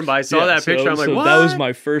it came from, but I saw that picture. I'm like, what? That was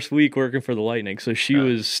my first week working for the Lightning. So she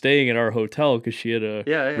was staying at our hotel because she had a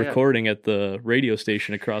recording at the radio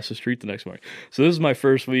station across the street the next morning. So this is my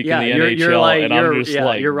first week in the NHL, and I'm just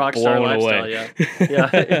your rock star blown lifestyle,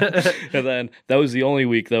 away. And then that was the only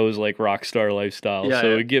week that was like rock star lifestyle.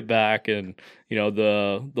 We get back, and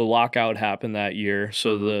the lockout happened that year,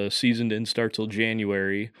 so the season didn't start till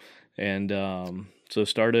January, and so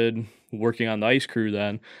started working on the ice crew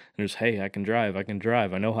then. And just, hey, I can drive.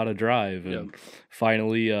 I know how to drive. And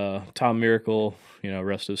finally, Tom Miracle,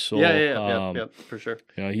 rest his soul. Yeah, for sure.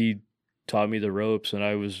 He taught me the ropes, and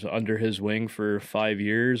I was under his wing for 5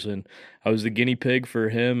 years, and I was the guinea pig for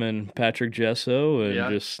him and Patrick Gesso,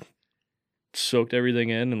 and just soaked everything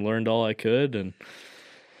in and learned all I could. And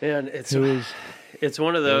it's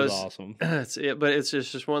one of those. It was awesome. But it's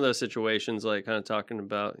just one of those situations, like kind of talking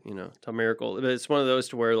about, Tom Miracle. But it's one of those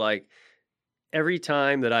to where, like, every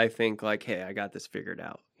time that I think, like, hey, I got this figured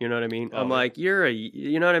out, you know what I mean? I'm like,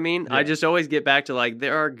 you know what I mean? I just always get back to, like,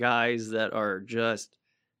 there are guys that are just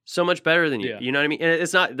so much better than you. You know what I mean? And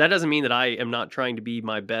that doesn't mean that I am not trying to be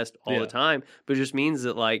my best all the time, but it just means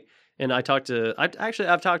that, like, and I've talked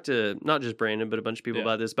to not just Brandon, but a bunch of people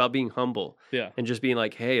about this, about being humble. And just being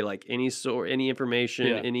like, hey, like any information,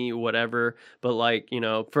 any whatever. But like,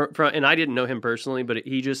 and I didn't know him personally, but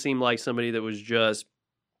he just seemed like somebody that was just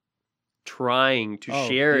trying to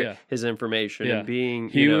share his information and being,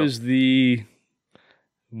 he was the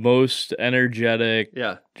most energetic,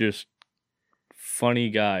 just funny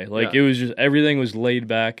guy. Like it was just, everything was laid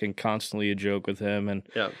back and constantly a joke with him. And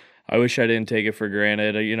I wish I didn't take it for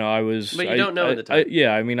granted. But you don't know at the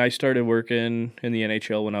time. I started working in the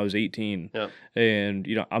NHL when I was 18.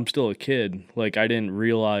 And, I'm still a kid. Like, I didn't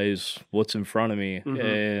realize what's in front of me.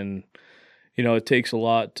 And, it takes a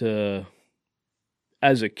lot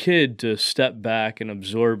as a kid to step back and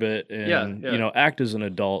absorb it and, act as an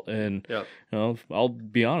adult. And, I'll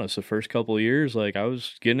be honest, the first couple of years, like, I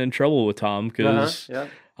was getting in trouble with Tom because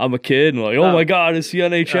I'm a kid and like, oh my God, it's the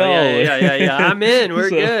NHL. Yeah. I'm in. We're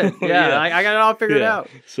good. I got it all figured out.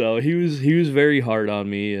 So he was very hard on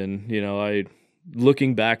me, and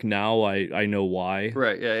looking back now, I know why.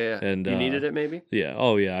 Right. Yeah. And you needed it, maybe. Yeah.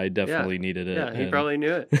 Oh yeah. I definitely needed it. Yeah. He probably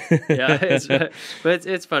knew it. But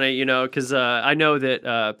it's funny, because I know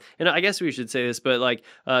that, and I guess we should say this, but like,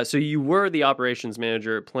 so you were the operations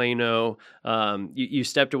manager at Plano. You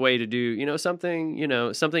stepped away to do,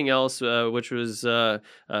 something else, which was,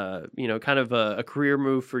 kind of a career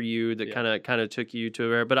move for you that kind of took you to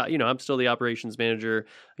where. But I'm still the operations manager,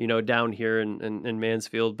 down here in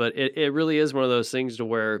Mansfield. But it really is one of those things to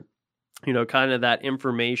where, kind of that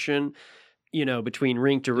information, between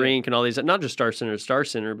rink to rink and all these, not just Star Center to Star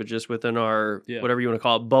Center, but just within our, whatever you want to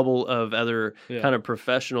call it, bubble of other kind of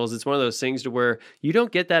professionals. It's one of those things to where you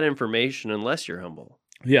don't get that information unless you're humble.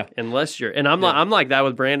 Yeah. Unless you're, and I'm like that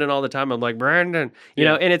with Brandon all the time. I'm like, Brandon,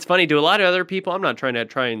 and it's funny to a lot of other people. I'm not trying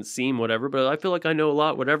to seem whatever, but I feel like I know a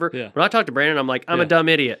lot, whatever. Yeah. When I talk to Brandon, I'm like, I'm a dumb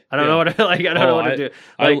idiot. I don't know what I don't know what to do.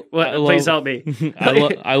 Like, please help me.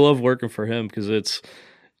 I love working for him because it's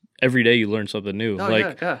every day you learn something new.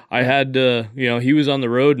 I had to, he was on the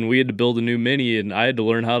road and we had to build a new Mini, and I had to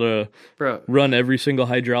learn how to run every single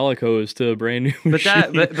hydraulic hose to a brand new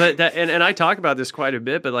machine. But that, and I talk about this quite a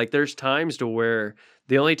bit, but like there's times to where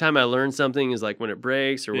the only time I learn something is like when it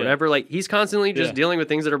breaks or whatever. Like he's constantly just dealing with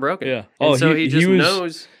things that are broken. Yeah. And so he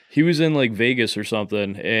knows. He was in like Vegas or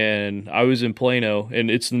something, and I was in Plano,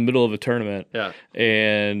 and it's in the middle of a tournament. Yeah.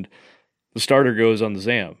 And the starter goes on the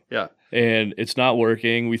ZAM. Yeah. And it's not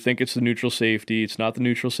working. We think it's the neutral safety. It's not the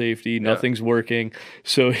neutral safety. Nothing's working.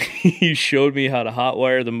 So he showed me how to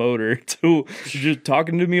hotwire the motor to just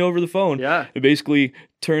talking to me over the phone. Yeah. And basically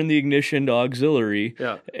turn the ignition to auxiliary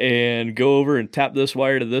and go over and tap this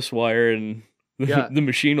wire to this wire, and the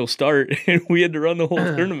machine will start. And we had to run the whole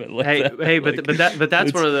tournament like that. But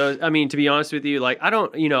that's one of those. I mean, to be honest with you, like I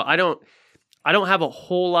don't have a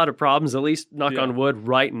whole lot of problems, at least knock on wood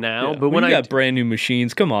right now. But when I got brand new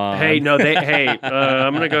machines, come on. Hey, no,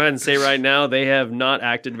 I'm going to go ahead and say right now, they have not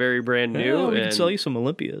acted very brand new. We can sell you some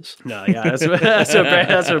Olympias. No, that's what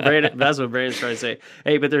Brandon's trying to say.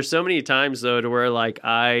 Hey, but there's so many times though to where like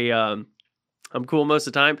I I'm cool most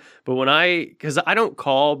of the time, but because I don't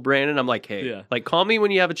call Brandon, I'm like, hey, like call me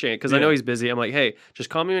when you have a chance, because I know he's busy. I'm like, hey, just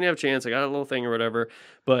call me when you have a chance. I got a little thing or whatever.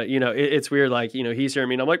 But it's weird. Like he's hearing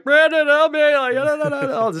me, and I'm like, Brandon, help me, like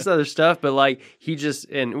all this other stuff. But like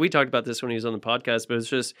and we talked about this when he was on the podcast. But it's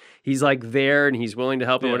just he's like there and he's willing to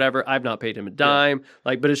help or whatever. I've not paid him a dime.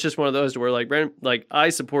 Like, but it's just one of those to where like Brandon, like I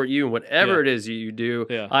support you in whatever it is you do.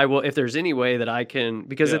 I will if there's any way that I can,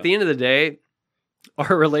 because at the end of the day,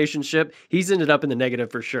 our relationship, he's ended up in the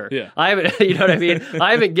negative for sure. I haven't, you know what I mean?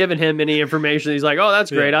 I haven't given him any information. He's like, oh,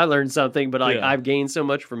 that's great. I learned something, but like I've gained so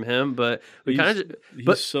much from him. But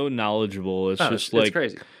he's so knowledgeable. It's just like, it's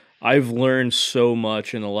crazy. I've learned so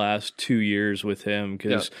much in the last 2 years with him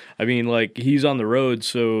because, I mean, like, he's on the road.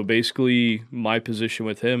 So basically, my position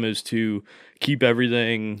with him is to keep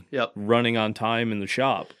everything running on time in the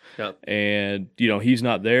shop. And, he's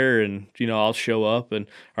not there, and, I'll show up and,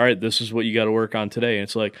 all right, this is what you got to work on today. And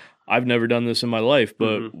it's like, I've never done this in my life,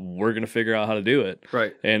 but we're going to figure out how to do it.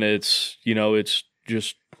 Right. And it's, it's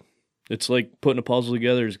just... It's like putting a puzzle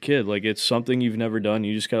together as a kid. Like, it's something you've never done.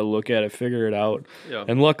 You just got to look at it, figure it out.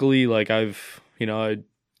 And luckily, like, I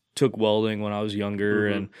took welding when I was younger,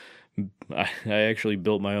 and I actually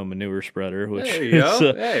built my own manure spreader. Which there you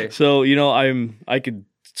go. So, I could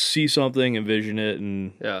see something, envision it,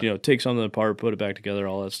 and, take something apart, put it back together,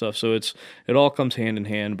 all that stuff. So it all comes hand in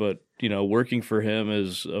hand. But, working for him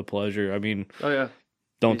is a pleasure. I mean,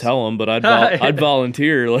 don't tell him, but I'd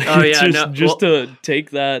volunteer. Like, to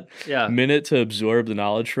take that minute to absorb the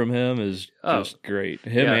knowledge from him is just great.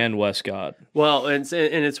 Him and Westcott. Well, and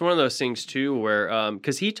it's one of those things too where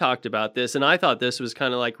because he talked about this, and I thought this was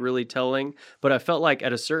kind of like really telling, but I felt like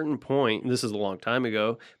at a certain point, and this is a long time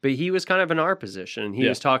ago, but he was kind of in our position, and he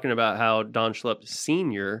was talking about how Don Schlepp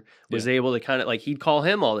Sr. was able to kind of like, he'd call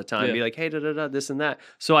him all the time, be like, hey, this and that.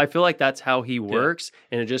 So I feel like that's how he works,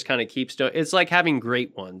 and it just kind of keeps it's like having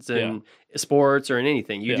great ones in sports or in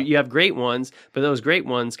anything. You have great ones, but those great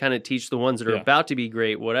ones kind of teach the ones that are about to be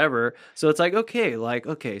great, whatever. So it's like,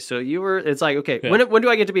 okay, so it's like, okay, when do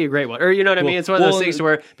I get to be a great one? Or you know what I mean? It's one of those things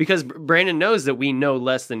where, because Brandon knows that we know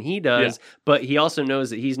less than he does, but he also knows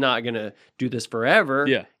that he's not going to do this forever.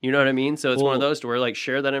 You know what I mean? So it's one of those to where like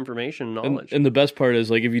share that information and knowledge. And the best part is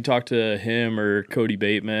like, if you talk to him or Cody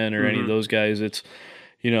Bateman or any of those guys, it's,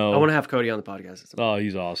 I want to have Cody on the podcast. Oh,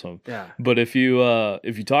 he's awesome. Yeah. But if you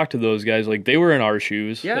talk to those guys, like they were in our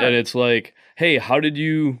shoes, and it's like, hey, how did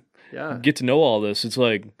you get to know all this? It's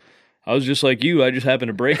like, I was just like you. I just happened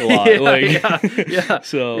to break a lot.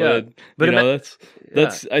 So, but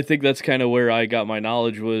that's I think that's kind of where I got my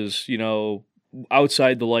knowledge was,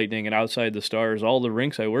 outside the Lightning and outside the Stars. All the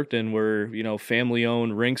rinks I worked in were, family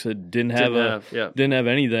owned rinks that didn't have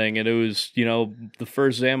anything. And it was, the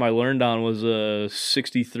first ZAM I learned on was a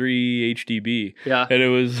 63 HDB. Yeah. And it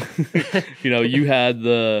was, you had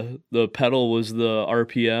the pedal was the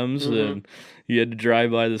RPMs and you had to drive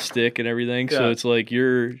by the stick and everything. So it's like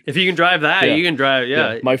if you can drive that, you can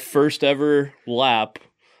drive. My first ever lap,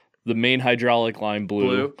 the main hydraulic line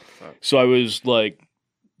blew. So I was like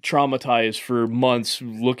traumatized for months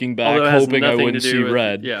looking back, hoping I wouldn't see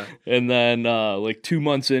red. And then like 2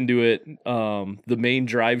 months into it, the main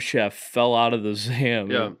drive shaft fell out of the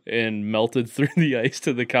ZAM and melted through the ice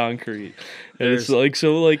to the concrete. And it's like,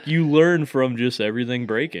 so like you learn from just everything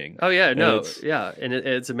breaking. Oh yeah, no, and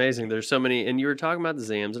it's amazing. There's so many, and you were talking about the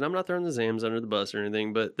ZAMs, and I'm not throwing the ZAMs under the bus or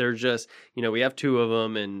anything, but there's just, we have two of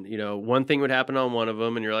them, and one thing would happen on one of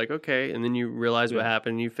them, and you're like, okay, and then you realize what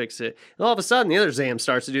happened, and you fix it, and all of a sudden the other ZAM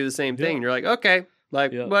starts to do the same thing, and you're like, okay,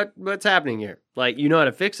 like what's happening here? Like, you know how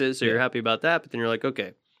to fix it, so you're happy about that, but then you're like,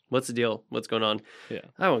 okay, what's the deal? What's going on? Yeah,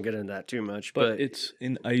 I won't get into that too much, but it's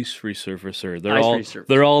an ice resurfacer. They're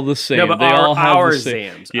all the same. No, but they all have our the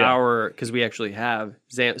same. ZAMs, because we actually have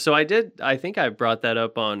ZAMs. So I think I brought that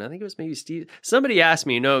up on, I think it was maybe Steve. Somebody asked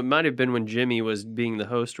me, it might have been when Jimmy was being the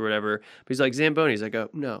host or whatever, but he's like, Zambonis. I go,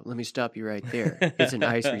 no, let me stop you right there. It's an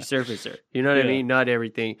ice resurfacer. You know what I mean? Not every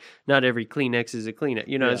Kleenex is a Kleenex.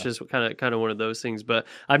 It's just kind of one of those things. But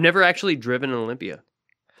I've never actually driven an Olympia.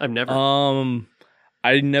 I've never.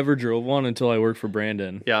 I never drove one until I worked for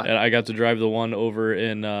Brandon. Yeah. And I got to drive the one over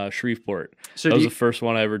in Shreveport. So that was the first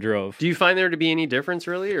one I ever drove. Do you find there to be any difference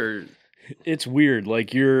really, or? It's weird. Like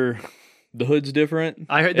the hood's different.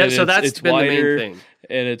 I heard that. So that's been wider, the main thing.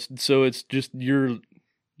 And it's just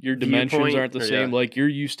your dimensions aren't the same. Like you're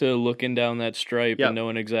used to looking down that stripe and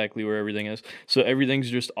knowing exactly where everything is. So everything's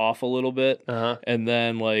just off a little bit. And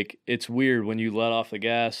then like it's weird when you let off the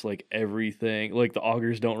gas, like everything, like the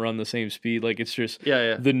augers don't run the same speed. Like it's just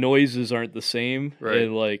the noises aren't the same. Right.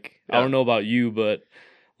 And like I don't know about you, but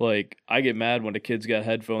like I get mad when the kids got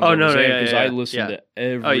headphones Oh, on no, his no, hand yeah, because yeah, I yeah. listen Yeah. to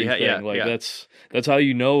everything. Oh, yeah, like yeah. that's how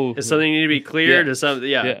you know Is something need to be cleared Yeah. or something?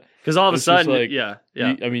 Yeah. Yeah. Because all of a It's just sudden, like, yeah.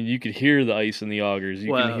 I mean, you could hear the ice in the augers.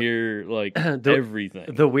 You Well, can hear like the-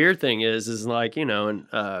 everything. The weird thing is like, and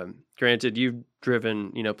granted, you've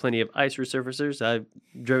driven, plenty of ice resurfacers. I've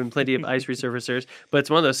driven plenty of ice resurfacers, but it's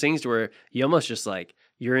one of those things where you almost just like,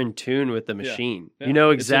 you're in tune with the machine. Yeah. You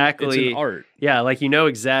know It's exactly. an art. Yeah, like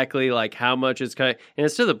exactly like how much it's cut, and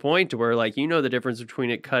it's to the point to where like the difference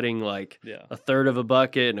between it cutting like a third of a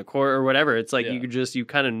bucket and a quarter or whatever. It's like you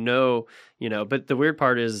kind of know, But the weird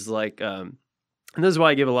part is like, and this is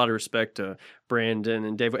why I give a lot of respect to Brandon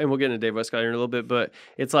and Dave, and we'll get into Dave Westcott in a little bit. But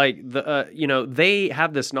it's like they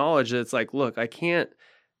have this knowledge that it's like, look, I can't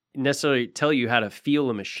necessarily tell you how to feel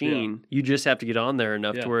a machine. You just have to get on there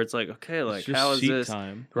enough to where it's like, okay, like how is this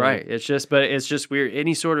time. right? It's just weird.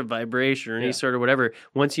 Any sort of vibration or any sort of whatever.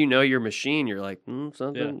 Once you know your machine, you're like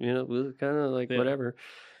something, kind of like whatever.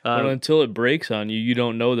 But until it breaks on you, you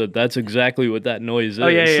don't know that that's exactly what that noise is. Oh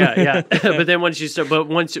yeah. But then once you start,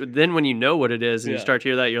 then when you know what it is and you start to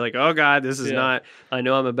hear that, you're like, oh god, this is not. I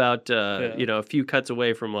know I'm about a few cuts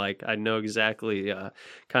away from like I know exactly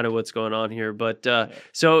kind of what's going on here. But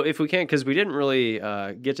so if we can, because we didn't really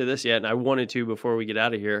get to this yet, and I wanted to before we get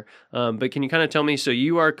out of here. But can you kind of tell me? So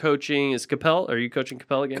you are coaching? Is Capel? Are you coaching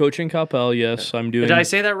Capel again? Coaching Capel, yes, I'm doing. Did I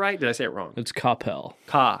say that right? Did I say it wrong? It's Capel.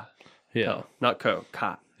 Ka. Yeah. No, not Co.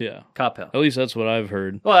 Ka. Yeah. Capel. At least that's what I've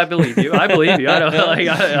heard. Well, I believe you. I don't like.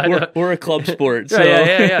 I know. We're a club sport. So.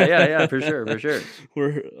 Yeah. For sure.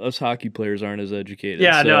 Us hockey players aren't as educated.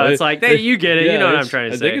 Yeah, so no, it's like, hey, you get it. You know what I'm trying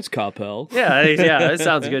to say. I think it's Capel. Yeah, it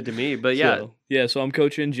sounds good to me. But yeah. So I'm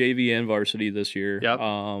coaching JV and varsity this year. Yep.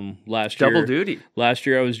 Last year, double duty. Last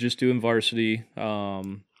year I was just doing varsity.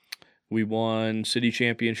 We won city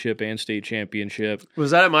championship and state championship. Was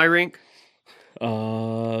that at my rink?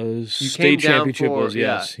 State championship was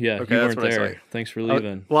yes. Yeah, okay, you weren't there. Thanks for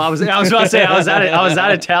leaving. Well, I was about to say I was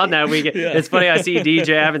out of town that weekend. Yeah. It's funny. I see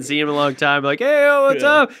DJ. I haven't seen him in a long time. Like, hey, what's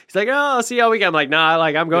up? He's like, oh, I'll see you all weekend. I'm like, nah,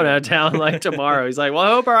 I'm going out of town like tomorrow. He's like, well, I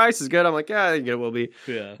hope our ice is good. I'm like, yeah, I think it will be.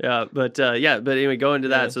 Yeah. But anyway, go into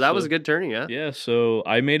that. So that was a good turning. Yeah. Yeah. So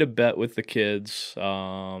I made a bet with the kids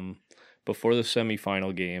before the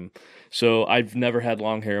semifinal game. So I've never had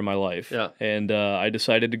long hair in my life. Yeah. And I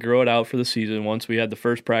decided to grow it out for the season. Once we had the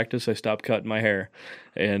first practice, I stopped cutting my hair.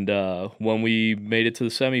 And when we made it to the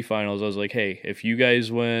semifinals, I was like, hey, if you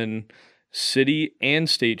guys win city and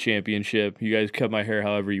state championship, you guys cut my hair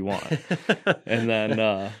however you want. And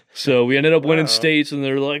then so we ended up winning states, and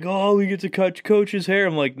they're like, oh, we get to cut coach's hair.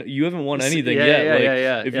 I'm like, you haven't won anything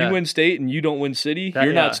yet. If you win state and you don't win city,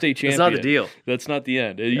 you're not state champion. That's not the deal. That's not the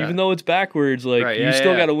end. Even though it's backwards, like you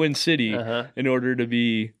still got to win city in order to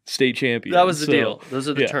be state champion. That was the deal. Those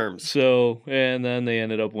are the terms. So, and then they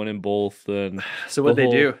ended up winning both. And so what'd they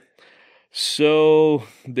do? So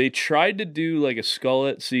they tried to do like a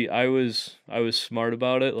skullet. See, I was smart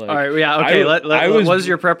about it. Like, all right, yeah, okay. What was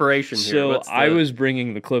your preparation here? So I was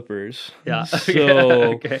bringing the clippers. Yeah.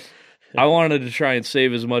 So okay. I wanted to try and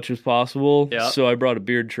save as much as possible. Yeah. So I brought a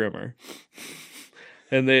beard trimmer.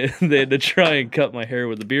 And they had to try and cut my hair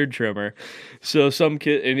with a beard trimmer. So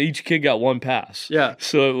each kid got one pass. Yeah.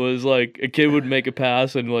 So it was like a kid would make a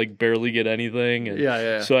pass and like barely get anything.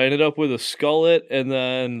 And so I ended up with a skullet, and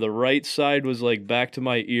then the right side was like back to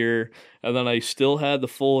my ear, and then I still had the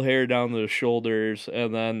full hair down to the shoulders,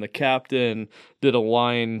 and then the captain did a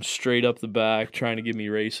line straight up the back trying to give me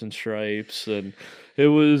racing stripes, and it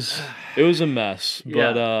was a mess.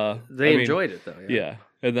 Yeah. But they enjoyed it though. Yeah.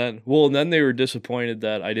 And then they were disappointed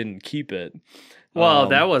that I didn't keep it. Well,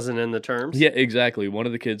 that wasn't in the terms. Yeah, exactly. One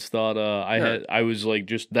of the kids thought I was like,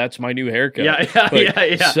 just that's my new haircut. Yeah.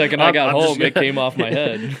 The second I got home, it came off my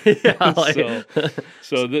head.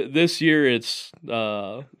 So this year it's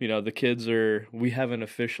the kids we haven't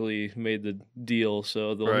officially made the deal,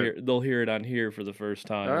 so they'll hear it on here for the first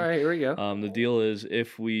time. All right, here we go. The deal is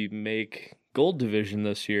if we make Gold Division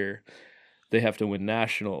this year, they have to win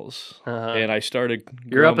nationals, and I started.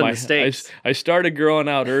 You're up in the States. I started growing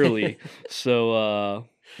out early, so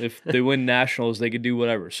if they win nationals, they could do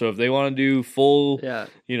whatever. So if they want to do full,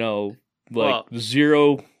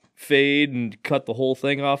 zero fade and cut the whole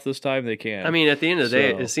thing off this time, they can. I mean, at the end of the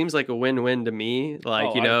day, it seems like a win-win to me.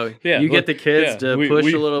 Like, you get the kids to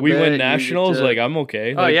push a little bit. We win nationals, I'm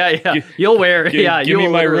okay. Oh, you'll wear it. Give me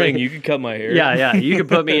my ring. You can cut my hair. Yeah. You can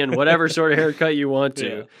put me in whatever sort of haircut you want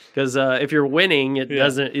to. Because if you're winning, it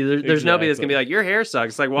doesn't, there's nobody that's going to be like, your hair sucks.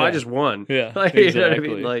 It's like, well, I just won. Yeah, like, you know what I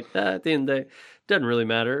mean? Like, at the end of the day, Doesn't really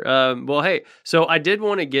matter. Well, hey, so I did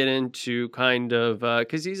want to get into kind of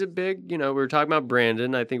because he's a big, we were talking about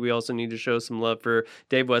Brandon. I think we also need to show some love for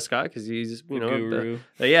Dave Westcott because he's, Guru.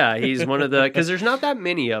 yeah, he's one of the because there's not that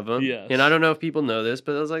many of them. Yes. And I don't know if people know this,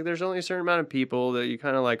 but I was like, there's only a certain amount of people that you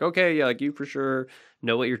kind of like. Okay, yeah, like you for sure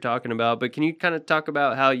know what you're talking about. But can you kind of talk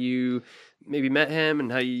about how you maybe met him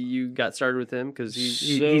and how you got started with him because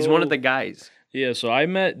he's one of the guys. Yeah, so I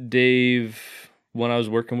met Dave when I was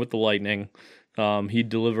working with the Lightning. He'd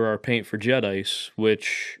deliver our paint for Jet Ice,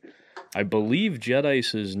 which I believe Jet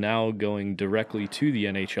Ice is now going directly to the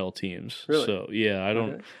NHL teams. Really? So yeah, I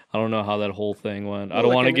don't know how that whole thing went. Well, I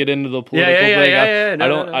don't want to get into the political thing.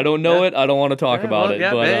 I don't know it. I don't want to talk about it.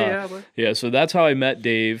 But yeah, so that's how I met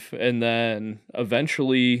Dave, and then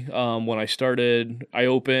eventually, when I started, I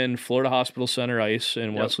opened Florida Hospital Center Ice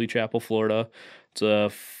in Wesley Chapel, Florida. It's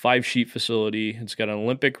a 5-sheet facility. It's got an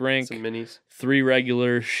Olympic rink, some minis, 3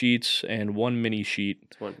 regular sheets, and 1 mini sheet.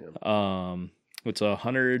 It's one. It's a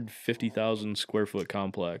 150,000 square foot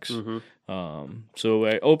complex. Mm-hmm. So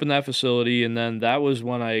I opened that facility, and then that was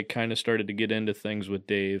when I kind of started to get into things with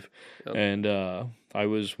Dave. Yep. And I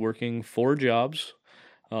was working 4 jobs.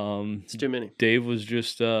 It's too many. Dave was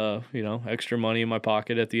just, extra money in my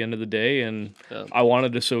pocket at the end of the day, and I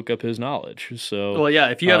wanted to soak up his knowledge. So, well, yeah,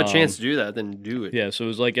 if you have a chance to do that, then do it. Yeah, so it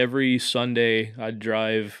was like every Sunday I'd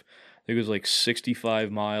drive, I think it was like 65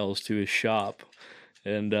 miles to his shop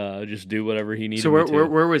and just do whatever he needed. So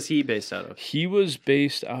where was he based out of? He was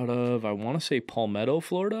based out of, I want to say Palmetto,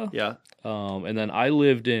 Florida. Yeah. And then I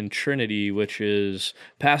lived in Trinity, which is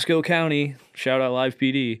Pasco County. Shout out Live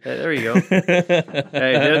PD. Hey, there you go.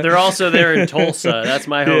 Hey, they're also there in Tulsa. That's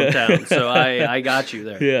my hometown, so I got you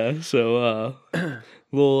there. Yeah, so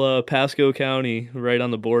little Pasco County right on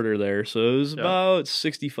the border there. So it was about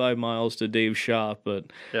 65 miles to Dave's shop, but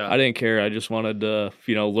I didn't care. I just wanted to,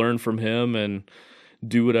 learn from him and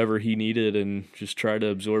do whatever he needed and just try to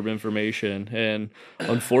absorb information. And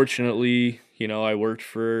unfortunately, I worked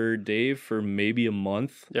for Dave for maybe a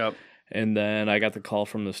month. Yep. And then I got the call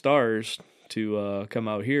from the Stars to come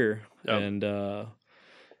out here. Yep. And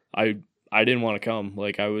I didn't want to come.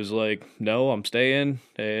 Like, I was like, no, I'm staying.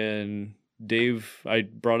 And Dave, I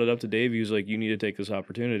brought it up to Dave. He was like, you need to take this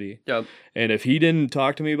opportunity. Yep. And if he didn't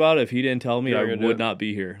talk to me about it, if he didn't tell me, I would not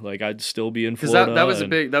be here. Like, I'd still be in Florida. Because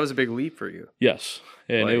that was a big leap for you. Yes.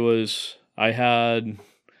 And it was, I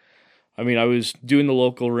was doing the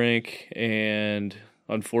local rink, and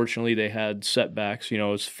unfortunately they had setbacks. It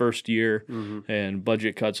was first year and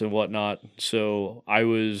budget cuts and whatnot. So I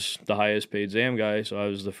was the highest paid ZAM guy, so I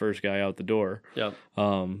was the first guy out the door. Yep.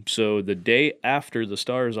 So the day after the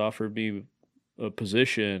Stars offered me a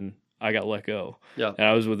position, I got let go. Yeah. And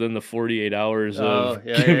I was within the 48 hours of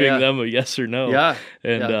giving them a yes or no. Yeah.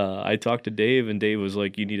 And I talked to Dave, and Dave was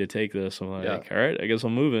like, you need to take this. I'm like, all right, I guess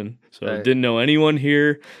I'm moving. So I didn't know anyone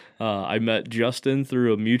here. I met Justin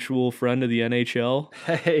through a mutual friend of the NHL.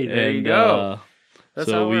 Hey, there you go. That's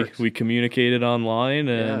so how it works. we communicated online,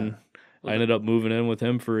 and I ended up moving in with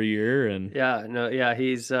him for a year. And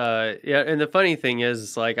he's and the funny thing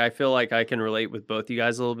is, like, I feel like I can relate with both you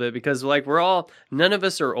guys a little bit because, like, none of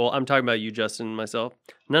us are old. I'm talking about you, Justin, and myself.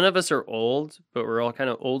 None of us are old, but we're all kind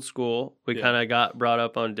of old school. We kind of got brought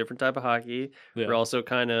up on a different type of hockey. Yeah. We're also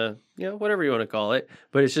kind of, whatever you want to call it.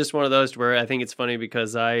 But it's just one of those where I think it's funny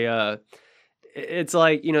because it's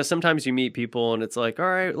like, sometimes you meet people and it's like, all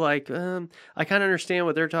right, like, I kind of understand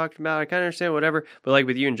what they're talking about. I kind of understand whatever. But like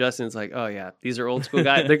with you and Justin, it's like, oh yeah, these are old school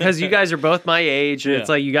guys because you guys are both my age. And it's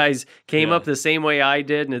like, you guys came up the same way I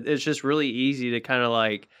did. And it's just really easy to kind of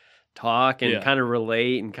like talk and kind of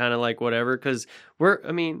relate and kind of like whatever. Cause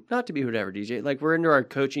not to be whatever, DJ, like we're into our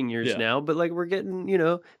coaching years now, but like we're getting,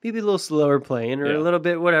 maybe a little slower playing or a little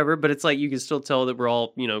bit whatever, but it's like you can still tell that we're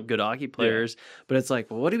all, good hockey players, but it's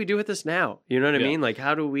like, well, what do we do with this now? You know what I mean? Like,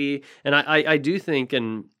 how do we, and I do think,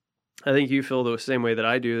 and I think you feel the same way that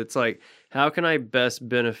I do. It's like, how can I best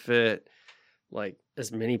benefit like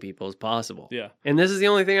as many people as possible? Yeah. And this is the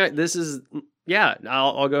only thing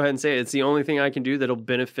I'll go ahead and say it. It's the only thing I can do that'll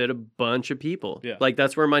benefit a bunch of people. Yeah. Like,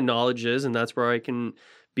 that's where my knowledge is, and that's where I can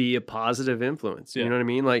be a positive influence. You know what I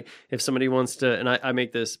mean? Like, if somebody wants to, and I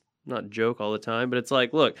make this not joke all the time, but it's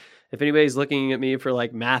like, look, if anybody's looking at me for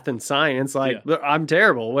like math and science, like I'm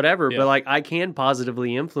terrible, whatever. But like I can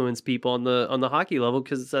positively influence people on the hockey level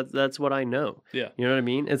because that's what I know. Yeah. You know what I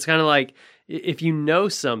mean? It's kind of like if you know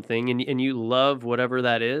something and you love whatever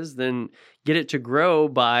that is, then get it to grow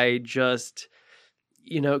by just,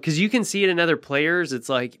 because you can see it in other players. It's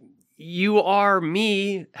like, you are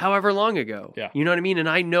me however long ago. Yeah. You know what I mean? And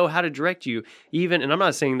I know how to direct you even, and I'm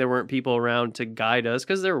not saying there weren't people around to guide us,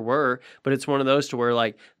 because there were, but it's one of those to where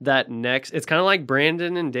like that next, it's kind of like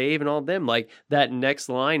Brandon and Dave and all them, like that next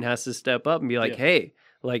line has to step up and be like, hey,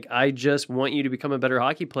 like, I just want you to become a better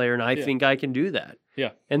hockey player, and I think I can do that.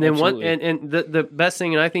 Yeah. And then the best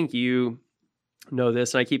thing, and I think you know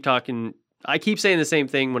this, and I keep saying the same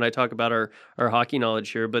thing when I talk about our hockey knowledge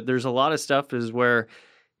here, but there's a lot of stuff is where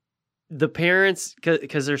the parents,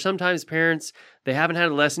 because there's sometimes parents, they haven't had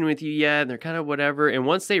a lesson with you yet, and they're kind of whatever. And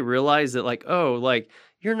once they realize that, like, oh, like,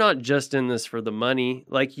 you're not just in this for the money,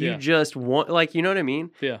 like, you just want, like, you know what I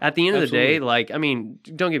mean? Yeah. At the end of the day, like, I mean,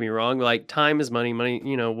 don't get me wrong, like, time is money,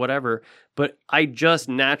 you know, whatever. But I just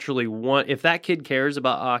naturally want, if that kid cares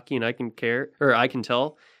about hockey and I can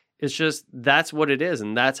tell, it's just, that's what it is.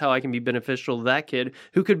 And that's how I can be beneficial to that kid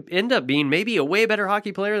who could end up being maybe a way better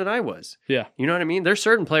hockey player than I was. Yeah. You know what I mean? There's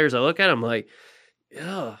certain players I look at, I'm like,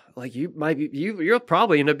 yeah, like you'll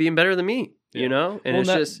probably end up being better than me, you know? And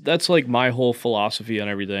that's like my whole philosophy on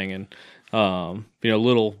everything. And, you know,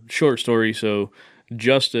 little short story. So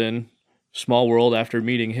Justin, small world, after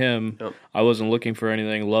meeting him, I wasn't looking for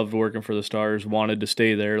anything, loved working for the Stars, wanted to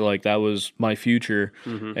stay there. Like, that was my future.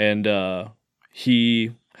 Mm-hmm. And,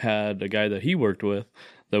 he had a guy that he worked with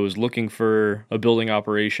that was looking for a building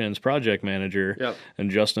operations project manager. Yep. And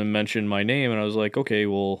Justin mentioned my name, and I was like, okay,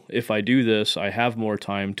 well, if I do this, I have more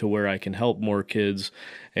time to where I can help more kids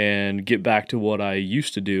and get back to what I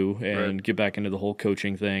used to do and get back into the whole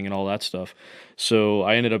coaching thing and all that stuff. So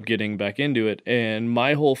I ended up getting back into it. And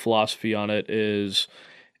my whole philosophy on it is,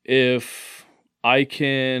 if I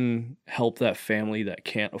can help that family that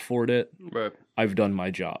can't afford it, I've done my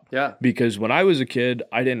job. Yeah. Because when I was a kid,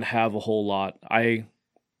 I didn't have a whole lot. I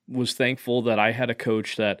was thankful that I had a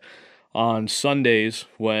coach that on Sundays,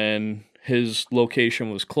 when his location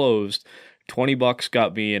was closed, $20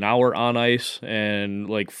 got me an hour on ice and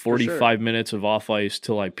like 45 minutes of off ice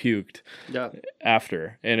till I puked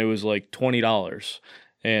after. And it was like $20.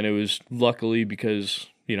 And it was luckily because,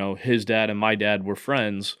 you know, his dad and my dad were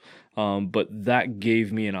friends. But that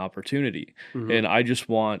gave me an opportunity. Mm-hmm. And I just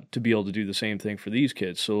want to be able to do the same thing for these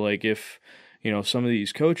kids. So, like, if, you know, some of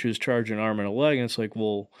these coaches charge an arm and a leg, and it's like,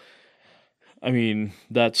 well, I mean,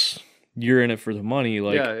 you're in it for the money.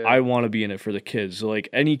 Like, I want to be in it for the kids. So, like,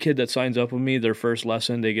 any kid that signs up with me, their first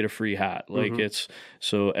lesson, they get a free hat. Like,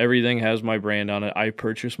 so everything has my brand on it. I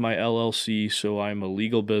purchased my LLC, so I'm a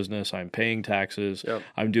legal business. I'm paying taxes. Yep.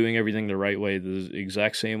 I'm doing everything the right way, the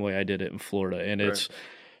exact same way I did it in Florida. And it's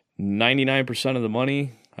 99% of the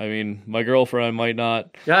money. I mean, my girlfriend might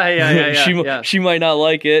not. She might not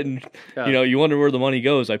like it, and you know, you wonder where the money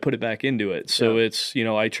goes. I put it back into it, so it's, you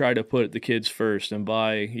know, I try to put the kids first and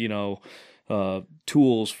buy, you know,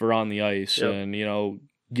 tools for on the ice, and, you know,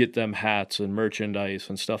 get them hats and merchandise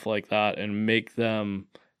and stuff like that, and make them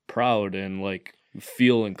proud and like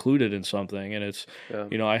feel included in something. And it's,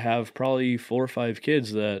 you know, I have probably 4 or 5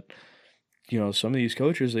 kids that, you know, some of these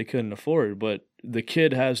coaches, they couldn't afford, but the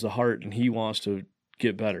kid has the heart and he wants to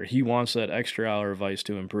get better. He wants that extra hour of ice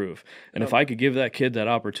to improve. And if I could give that kid that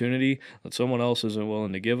opportunity that someone else isn't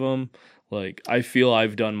willing to give him, like, I feel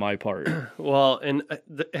I've done my part. Well, and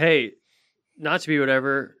hey, not to be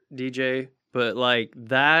whatever, DJ, but like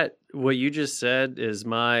that, what you just said is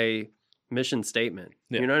my mission statement.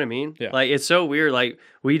 You know what I mean? Yeah. Like, it's so weird. Like,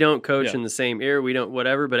 we don't coach in the same era. We don't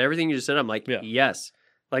whatever, but everything you just said, I'm like, yes.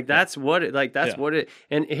 Like, that's what it, like, that's what it,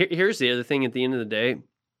 and here's the other thing at the end of the day.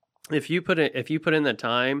 If you put in the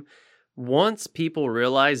time, once people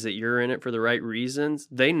realize that you're in it for the right reasons,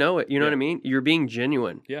 they know it. You know what I mean? You're being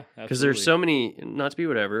genuine. Yeah, absolutely. Because there's so many, not to be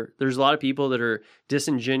whatever, there's a lot of people that are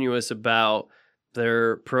disingenuous about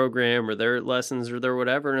their program or their lessons or their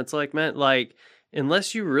whatever. And it's like, man, like,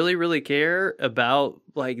 unless you really, really care about,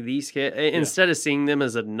 like, these kids, instead of seeing them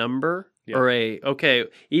as a number, or okay,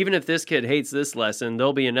 even if this kid hates this lesson,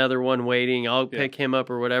 there'll be another one waiting. I'll pick him up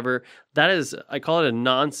or whatever. That is, I call it a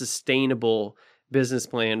non-sustainable business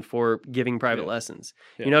plan for giving private lessons.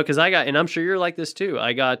 You know, because and I'm sure you're like this too.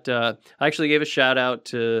 I actually gave a shout out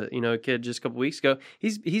to, you know, a kid just a couple weeks ago.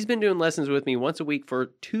 He's been doing lessons with me once a week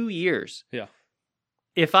for 2 years. Yeah.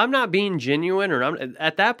 If I'm not being genuine, or I'm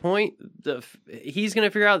at that point, he's going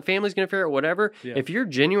to figure out, the family's going to figure out whatever. Yeah. If you're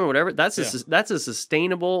genuine, whatever, that's a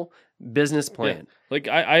sustainable business plan. Yeah. Like,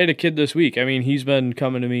 I had a kid this week. I mean, he's been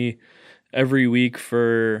coming to me every week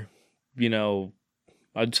for, you know,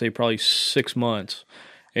 I'd say probably 6 months.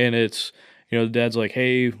 And it's, you know, the dad's like,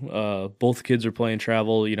 hey, both kids are playing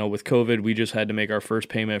travel. You know, with COVID, we just had to make our first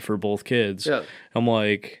payment for both kids. Yeah. I'm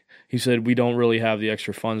like, he said, we don't really have the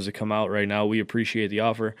extra funds to come out right now. We appreciate the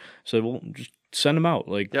offer. I said, well, just send them out.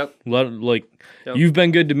 Like, Yep. Yep. You've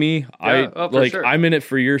been good to me. For sure. I'm in it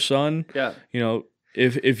for your son. Yeah. You know,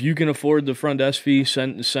 if you can afford the front desk fee,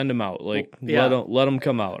 send them out. Like, let them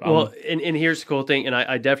come out. Well, and here's the cool thing, and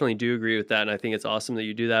I definitely do agree with that, and I think it's awesome that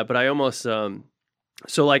you do that. But I almost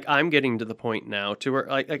so like I'm getting to the point now to where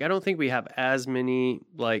like I don't think we have as many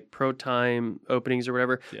like pro time openings or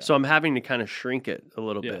whatever. Yeah. So I'm having to kind of shrink it a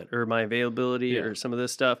little bit, or my availability or some of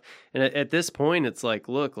this stuff. And at this point, it's like,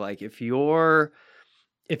 look, like if you've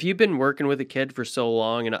been working with a kid for so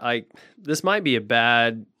long, and this might be a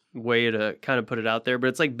bad way to kind of put it out there, but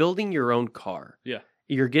it's like building your own car. Yeah.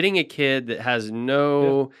 You're getting a kid that has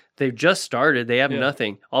they've just started, they have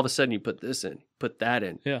nothing. All of a sudden you put this in, put that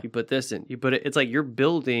in, you put this in, you put it. It's like you're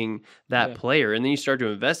building that player, and then you start to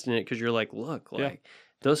invest in it because you're like, look, like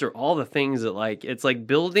those are all the things that like, it's like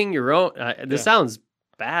building your own, this sounds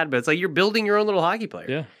bad, but it's like you're building your own little hockey player.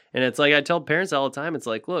 Yeah. And it's like, I tell parents all the time, it's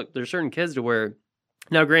like, look, there's certain kids to where,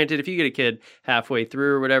 now, granted, if you get a kid halfway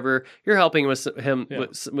through or whatever, you're helping with him,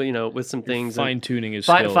 with some things, fine-tuning his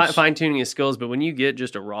skills. Fine-tuning his skills. But when you get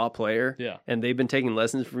just a raw player, and they've been taking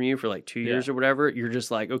lessons from you for like 2 years or whatever, you're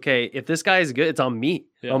just like, okay, if this guy is good, it's on me.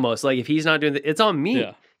 Almost like if he's not doing it's on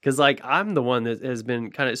me, because like I'm the one that has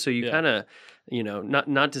been kind of. So you kind of,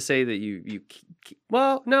 not to say that you.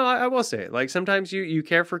 Well, no, I will say it. Like sometimes you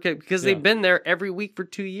care for kids because they've been there every week for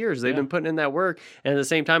 2 years. They've been putting in that work, and at the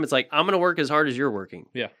same time, it's like I'm going to work as hard as you're working.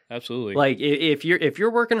 Yeah, absolutely. Like if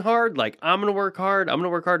you're working hard, like I'm going to work hard. I'm going to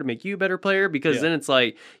work hard to make you a better player because then it's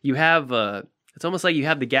like you have. It's almost like you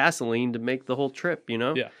have the gasoline to make the whole trip.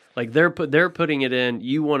 Yeah. Like they're putting it in.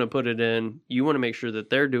 You want to put it in. You want to make sure that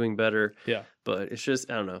they're doing better. Yeah. But it's just,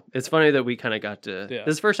 I don't know. It's funny that we kind of got to. Yeah.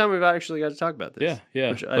 This is the first time we've actually got to talk about this.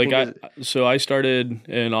 Yeah. So I started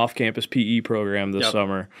an off-campus PE program this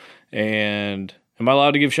summer, and am I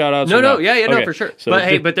allowed to give shout outs? No, no, for sure. So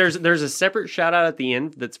but there's a separate shout out at the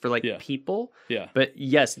end that's for like people. Yeah. But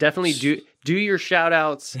yes, definitely do your shout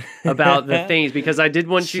outs about the things, because I did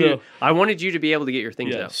want I wanted you to be able to get your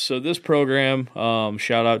things out. So this program,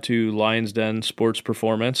 shout out to Lions Den Sports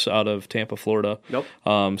Performance out of Tampa, Florida.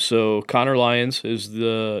 Nope. So Connor Lyons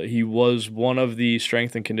he was one of the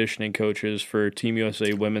strength and conditioning coaches for Team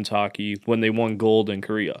USA women's hockey when they won gold in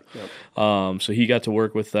Korea. Yep. So he got to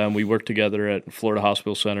work with them. We worked together at Florida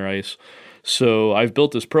Hospital Center Ice. So I've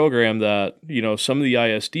built this program that, some of the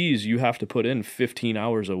ISDs, you have to put in 15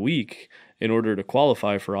 hours a week in order to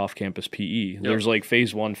qualify for off-campus PE. Yep. There's like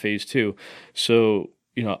phase 1, phase 2. So,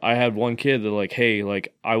 I had one kid that like, hey,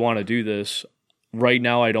 like I want to do this. Right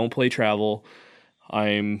now I don't play travel.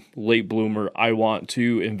 I'm late bloomer. I want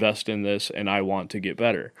to invest in this and I want to get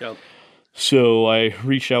better. Yep. So I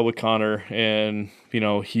reached out with Connor, and,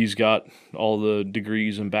 he's got all the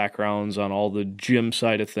degrees and backgrounds on all the gym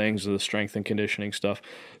side of things, the strength and conditioning stuff.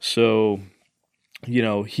 So,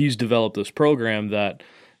 he's developed this program that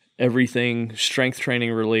everything strength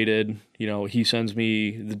training related, he sends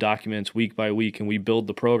me the documents week by week, and we build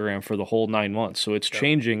the program for the whole 9 months. So it's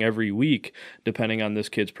changing every week depending on this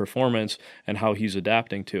kid's performance and how he's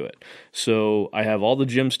adapting to it. So I have all the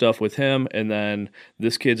gym stuff with him, and then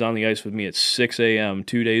this kid's on the ice with me at 6 a.m.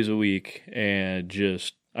 2 days a week, and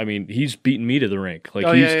just he's beating me to the rink. Like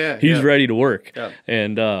he's ready to work. Yeah.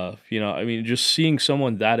 And just seeing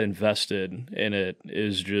someone that invested in it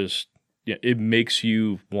is just, it makes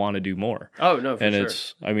you want to do more. Oh, no, for sure.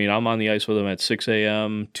 And I'm on the ice with him at 6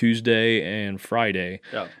 a.m. Tuesday and Friday.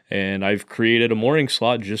 Yeah. And I've created a morning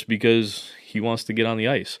slot just because he wants to get on the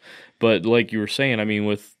ice. But like you were saying,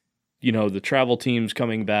 with, the travel teams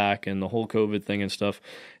coming back and the whole COVID thing and stuff,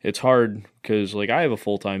 it's hard because, like, I have a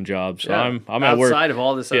full-time job. So I'm at work. Outside of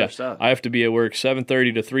all this other stuff. I have to be at work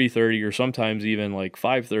 7:30 to 3:30 or sometimes even like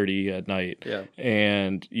 5:30 at night. Yeah.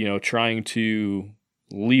 And, trying to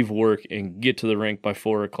leave work and get to the rink by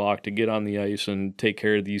 4 o'clock to get on the ice and take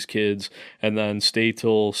care of these kids, and then stay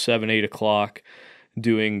till 7-8 o'clock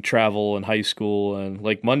doing travel and high school. And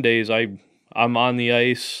like Mondays, I'm on the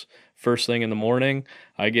ice first thing in the morning.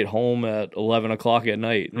 I get home at 11 o'clock at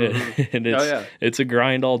night. Mm-hmm. And it's a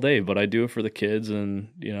grind all day, but I do it for the kids, and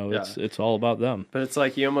it's all about them. But it's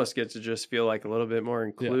like you almost get to just feel like a little bit more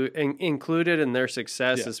included in their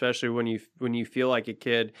success, especially when you feel like a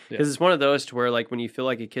kid, because it's one of those to where like when you feel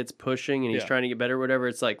like a kid's pushing and he's trying to get better or whatever,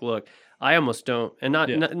 it's like, look, I almost don't, and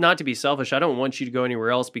not to be selfish, I don't want you to go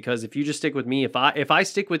anywhere else, because if you just stick with me, if I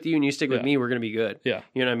stick with you and you stick with me, we're going to be good. Yeah.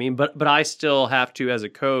 You know what I mean? But I still have to, as a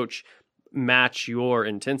coach, match your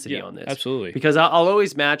intensity on this. Absolutely. Because I'll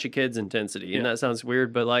always match a kid's intensity. And that sounds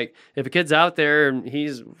weird, but like if a kid's out there and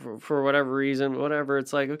he's for whatever reason, whatever,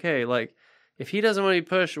 it's like, okay, like if he doesn't want to be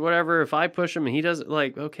pushed, whatever. If I push him and he doesn't,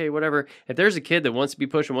 like, okay, whatever. If there's a kid that wants to be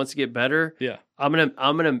pushed and wants to get better, Yeah. I'm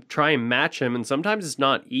gonna try and match him. And sometimes it's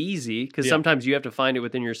not easy because sometimes you have to find it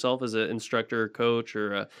within yourself as an instructor or coach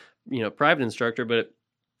or a private instructor. But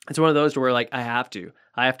it's one of those to where like I have to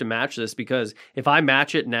match this, because if I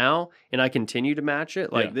match it now and I continue to match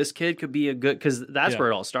it, like this kid could be a good, because that's where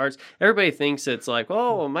it all starts. Everybody thinks it's like,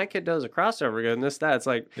 oh, well, my kid does a crossover good and this, that. It's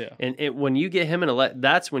like, and when you get him in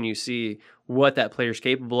that's when you see what that player's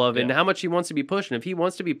capable of and how much he wants to be pushed. And if he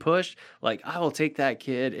wants to be pushed, like I will take that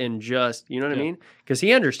kid and just, you know what I mean? Because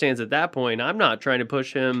he understands at that point, I'm not trying to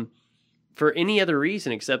push him for any other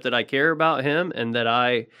reason except that I care about him and that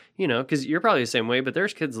I, because you're probably the same way, but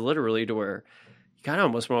there's kids literally to where you kind of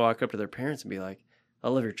almost want to walk up to their parents and be like, I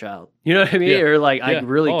love your child. You know what I mean? Or like, I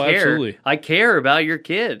really care. Absolutely. I care about your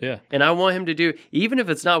kid. Yeah. And I want him to do, even if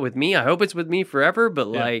it's not with me, I hope it's with me forever, but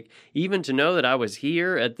like, even to know that I was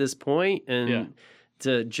here at this point and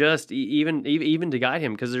to just even to guide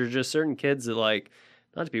him, because there's just certain kids that like,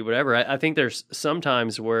 not to be whatever. I think there's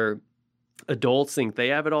sometimes where adults think they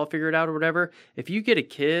have it all figured out or whatever. If you get a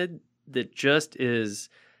kid that just is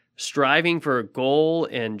striving for a goal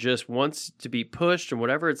and just wants to be pushed and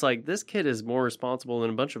whatever, it's like this kid is more responsible than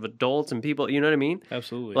a bunch of adults and people, you know what I mean?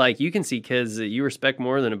 Absolutely. Like you can see kids that you respect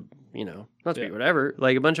more than not to be whatever,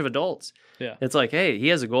 like a bunch of adults. Yeah. It's like, hey, he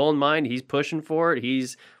has a goal in mind, he's pushing for it,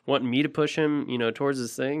 he's wanting me to push him, towards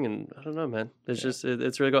this thing, and I don't know, man. It's just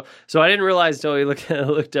it's really cool. So I didn't realize until we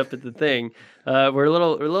looked up at the thing. We're a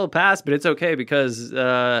little past, but it's okay because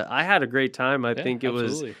I had a great time. I think it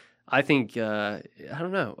was. I think I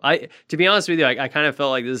don't know. To be honest with you, I kind of felt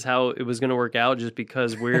like this is how it was going to work out, just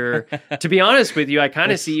because we're. To be honest with you, I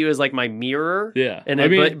kind of see you as like my mirror. Yeah. And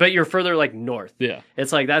but you're further like north. Yeah.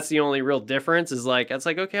 It's like that's the only real difference. Is like it's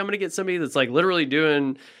like, okay, I'm going to get somebody that's like literally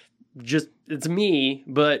doing just it's me,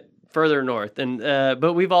 but further north. And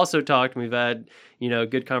but we've also talked. And we've had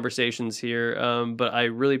good conversations here. But I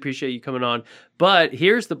really appreciate you coming on. But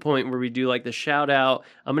here's the point where we do like the shout out.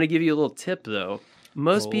 I'm going to give you a little tip though.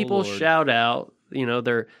 Most people shout out,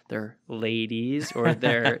 their ladies or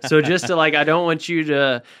their, so just to like, I don't want you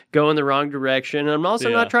to go in the wrong direction. I'm also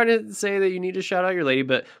not trying to say that you need to shout out your lady,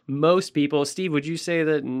 but most people, Steve, would you say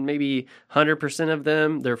that maybe 100% of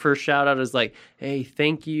them, their first shout out is like, hey,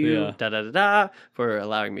 thank you, for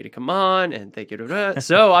allowing me to come on, and thank you,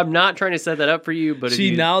 So I'm not trying to set that up for you, but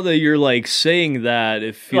see, now that you're like saying that,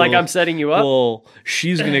 it feels like I'm setting you up. Well,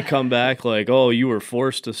 she's going to come back like, oh, you were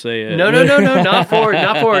forced to say it. No, not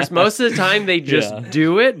forced. Most of the time they just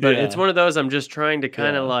do it, but it's one of those I'm just trying to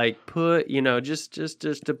kind of like put, just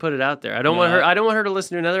to put it out there. I don't want her to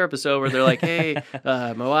listen to another episode where they're like, hey,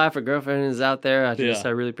 my wife or girlfriend is out there. I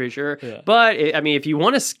really appreciate her. Yeah. But if you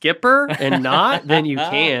want to skip her and not, then you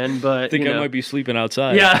can. But I think I might be sleeping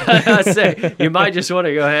outside. Yeah, I say you might just want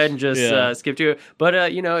to go ahead and just skip to it. But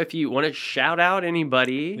if you want to shout out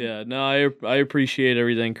anybody, I appreciate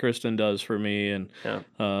everything Kristen does for me, and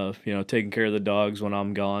taking care of the dogs when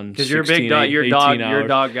I'm gone. Because you're a big dog, you're a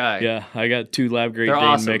dog guy. Yeah, I got 2 Lab Great Dane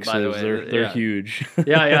awesome, mixes. By the way. They're huge.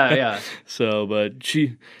 Yeah. So, but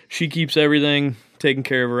she keeps everything taken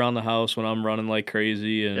care of around the house when I'm running like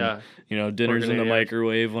crazy, and dinner's in the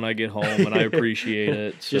microwave when I get home, and I appreciate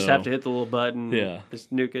it. Just have to hit the little button. Yeah,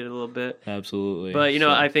 just nuke it a little bit. Absolutely. But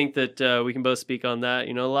I think that we can both speak on that.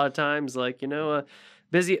 A lot of times, like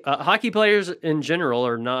busy hockey players in general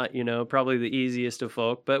are not, probably the easiest of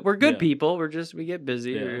folk, but we're good people. We get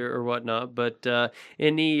busy or whatnot. But I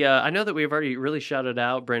know that we've already really shouted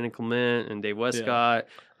out Brandon Clement and Dave Westcott.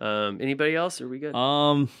 Anybody else? Are we good?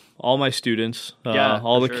 All my students,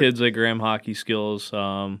 all the kids at Graham Hockey Skills.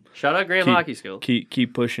 Shout out Graham Hockey Skills.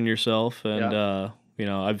 Keep pushing yourself, and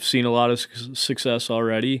I've seen a lot of success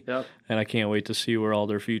already, and I can't wait to see where all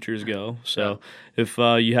their futures go. So if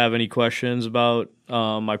you have any questions about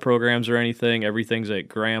my programs or anything, everything's at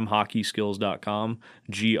grahamhockeyskills.com,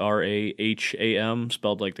 GRAHAM,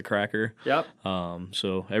 spelled like the cracker. Yep.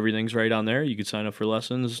 So everything's right on there. You can sign up for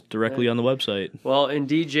lessons directly on the website. Well, and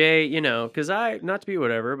DJ, because not to be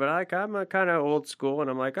whatever, but I'm a kind of old school, and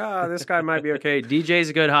I'm like, this guy might be okay. DJ's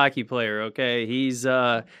a good hockey player, okay? He's,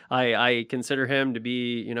 I consider him to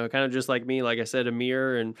be, kind of just like me, like I said, a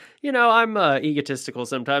mirror, and, I'm egotistical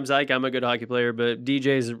sometimes. I'm a good hockey player, but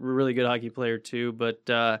DJ's a really good hockey player too. But,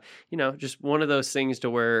 just one of those things to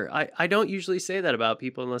where I don't usually say that about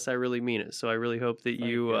people unless I really mean it. So I really hope that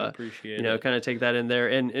you, appreciate kind of take that in there.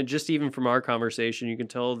 And just even from our conversation, you can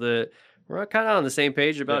tell that We're kind of on the same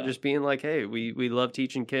page about just being like, hey, we love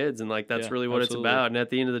teaching kids, and like that's really what it's about. And at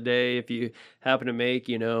the end of the day, if you happen to make,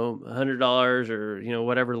 $100 or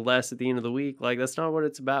whatever less at the end of the week, like that's not what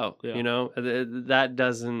it's about. That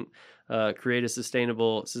doesn't create a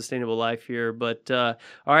sustainable life here. But all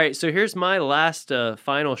right, so here's my last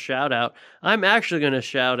final shout out. I'm actually going to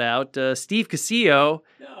shout out Steve Casillo.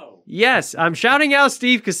 No. Yes, I'm shouting out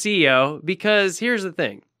Steve Casillo because here's the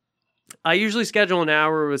thing. I usually schedule an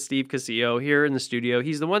hour with Steve Casillo here in the studio.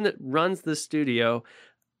 He's the one that runs the studio.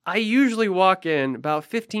 I usually walk in about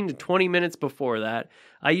 15 to 20 minutes before that.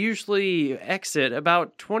 I usually exit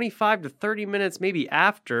about 25 to 30 minutes maybe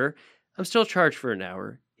after. I'm still charged for an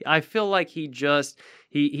hour. I feel like he's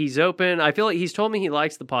open. I feel like he's told me he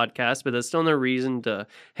likes the podcast, but that's still no reason to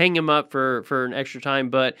hang him up for an extra time.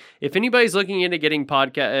 But if anybody's looking into getting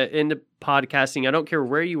into podcasting, I don't care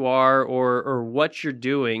where you are or what you're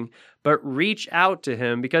doing, but reach out to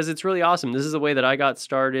him because it's really awesome. This is the way that I got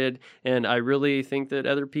started, and I really think that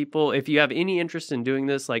other people, if you have any interest in doing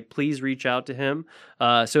this, like please reach out to him.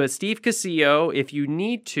 So it's Steve Casillo. If you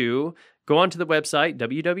need to, go onto the website,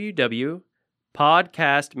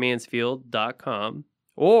 www.podcastmansfield.com,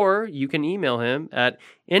 or you can email him at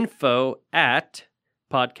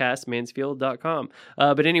info@podcastmansfield.com.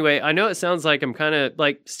 But anyway, I know it sounds like I'm kind of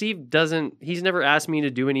like Steve he's never asked me to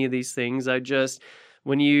do any of these things.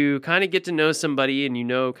 When you kind of get to know somebody and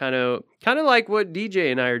kind of like what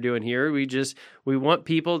DJ and I are doing here, we want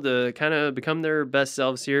people to kind of become their best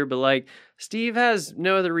selves here. But like Steve has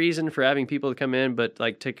no other reason for having people to come in, but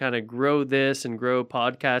like to kind of grow this and grow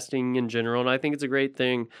podcasting in general. And I think it's a great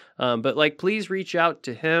thing. But like, please reach out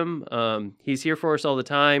to him. He's here for us all the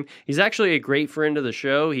time. He's actually a great friend of the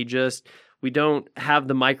show. We don't have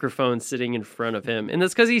the microphone sitting in front of him. And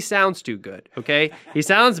that's because he sounds too good, okay? He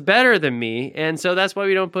sounds better than me, and so that's why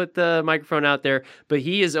we don't put the microphone out there. But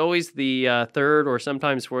he is always the third or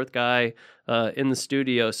sometimes fourth guy in the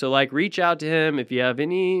studio. So, like, reach out to him if you have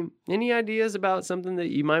any ideas about something that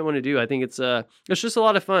you might want to do. I think it's just a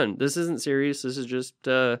lot of fun. This isn't serious. This is just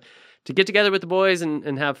to get together with the boys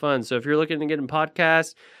and have fun. So if you're looking to get in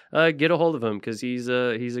podcasts, get a hold of him because he's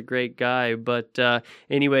a great guy. But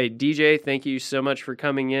anyway, DJ, thank you so much for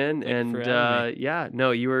coming in.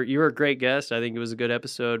 You were a great guest. I think it was a good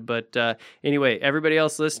episode. But anyway, everybody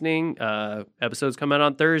else listening, episodes come out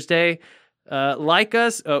on Thursday. Like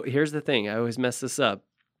us. Oh, here's the thing. I always mess this up.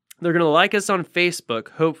 They're going to like us on Facebook,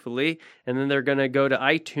 hopefully, and then they're going to go to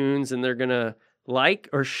iTunes and they're going to like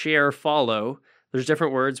or share, follow. There's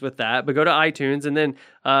different words with that, but go to iTunes. And then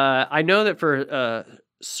I know that for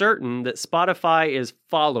certain that Spotify is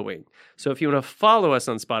following. So if you want to follow us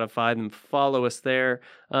on Spotify, then follow us there.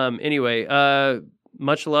 Anyway,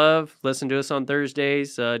 much love. Listen to us on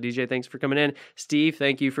Thursdays. DJ, thanks for coming in. Steve,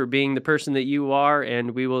 thank you for being the person that you are,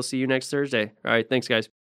 and we will see you next Thursday. All right, thanks, guys.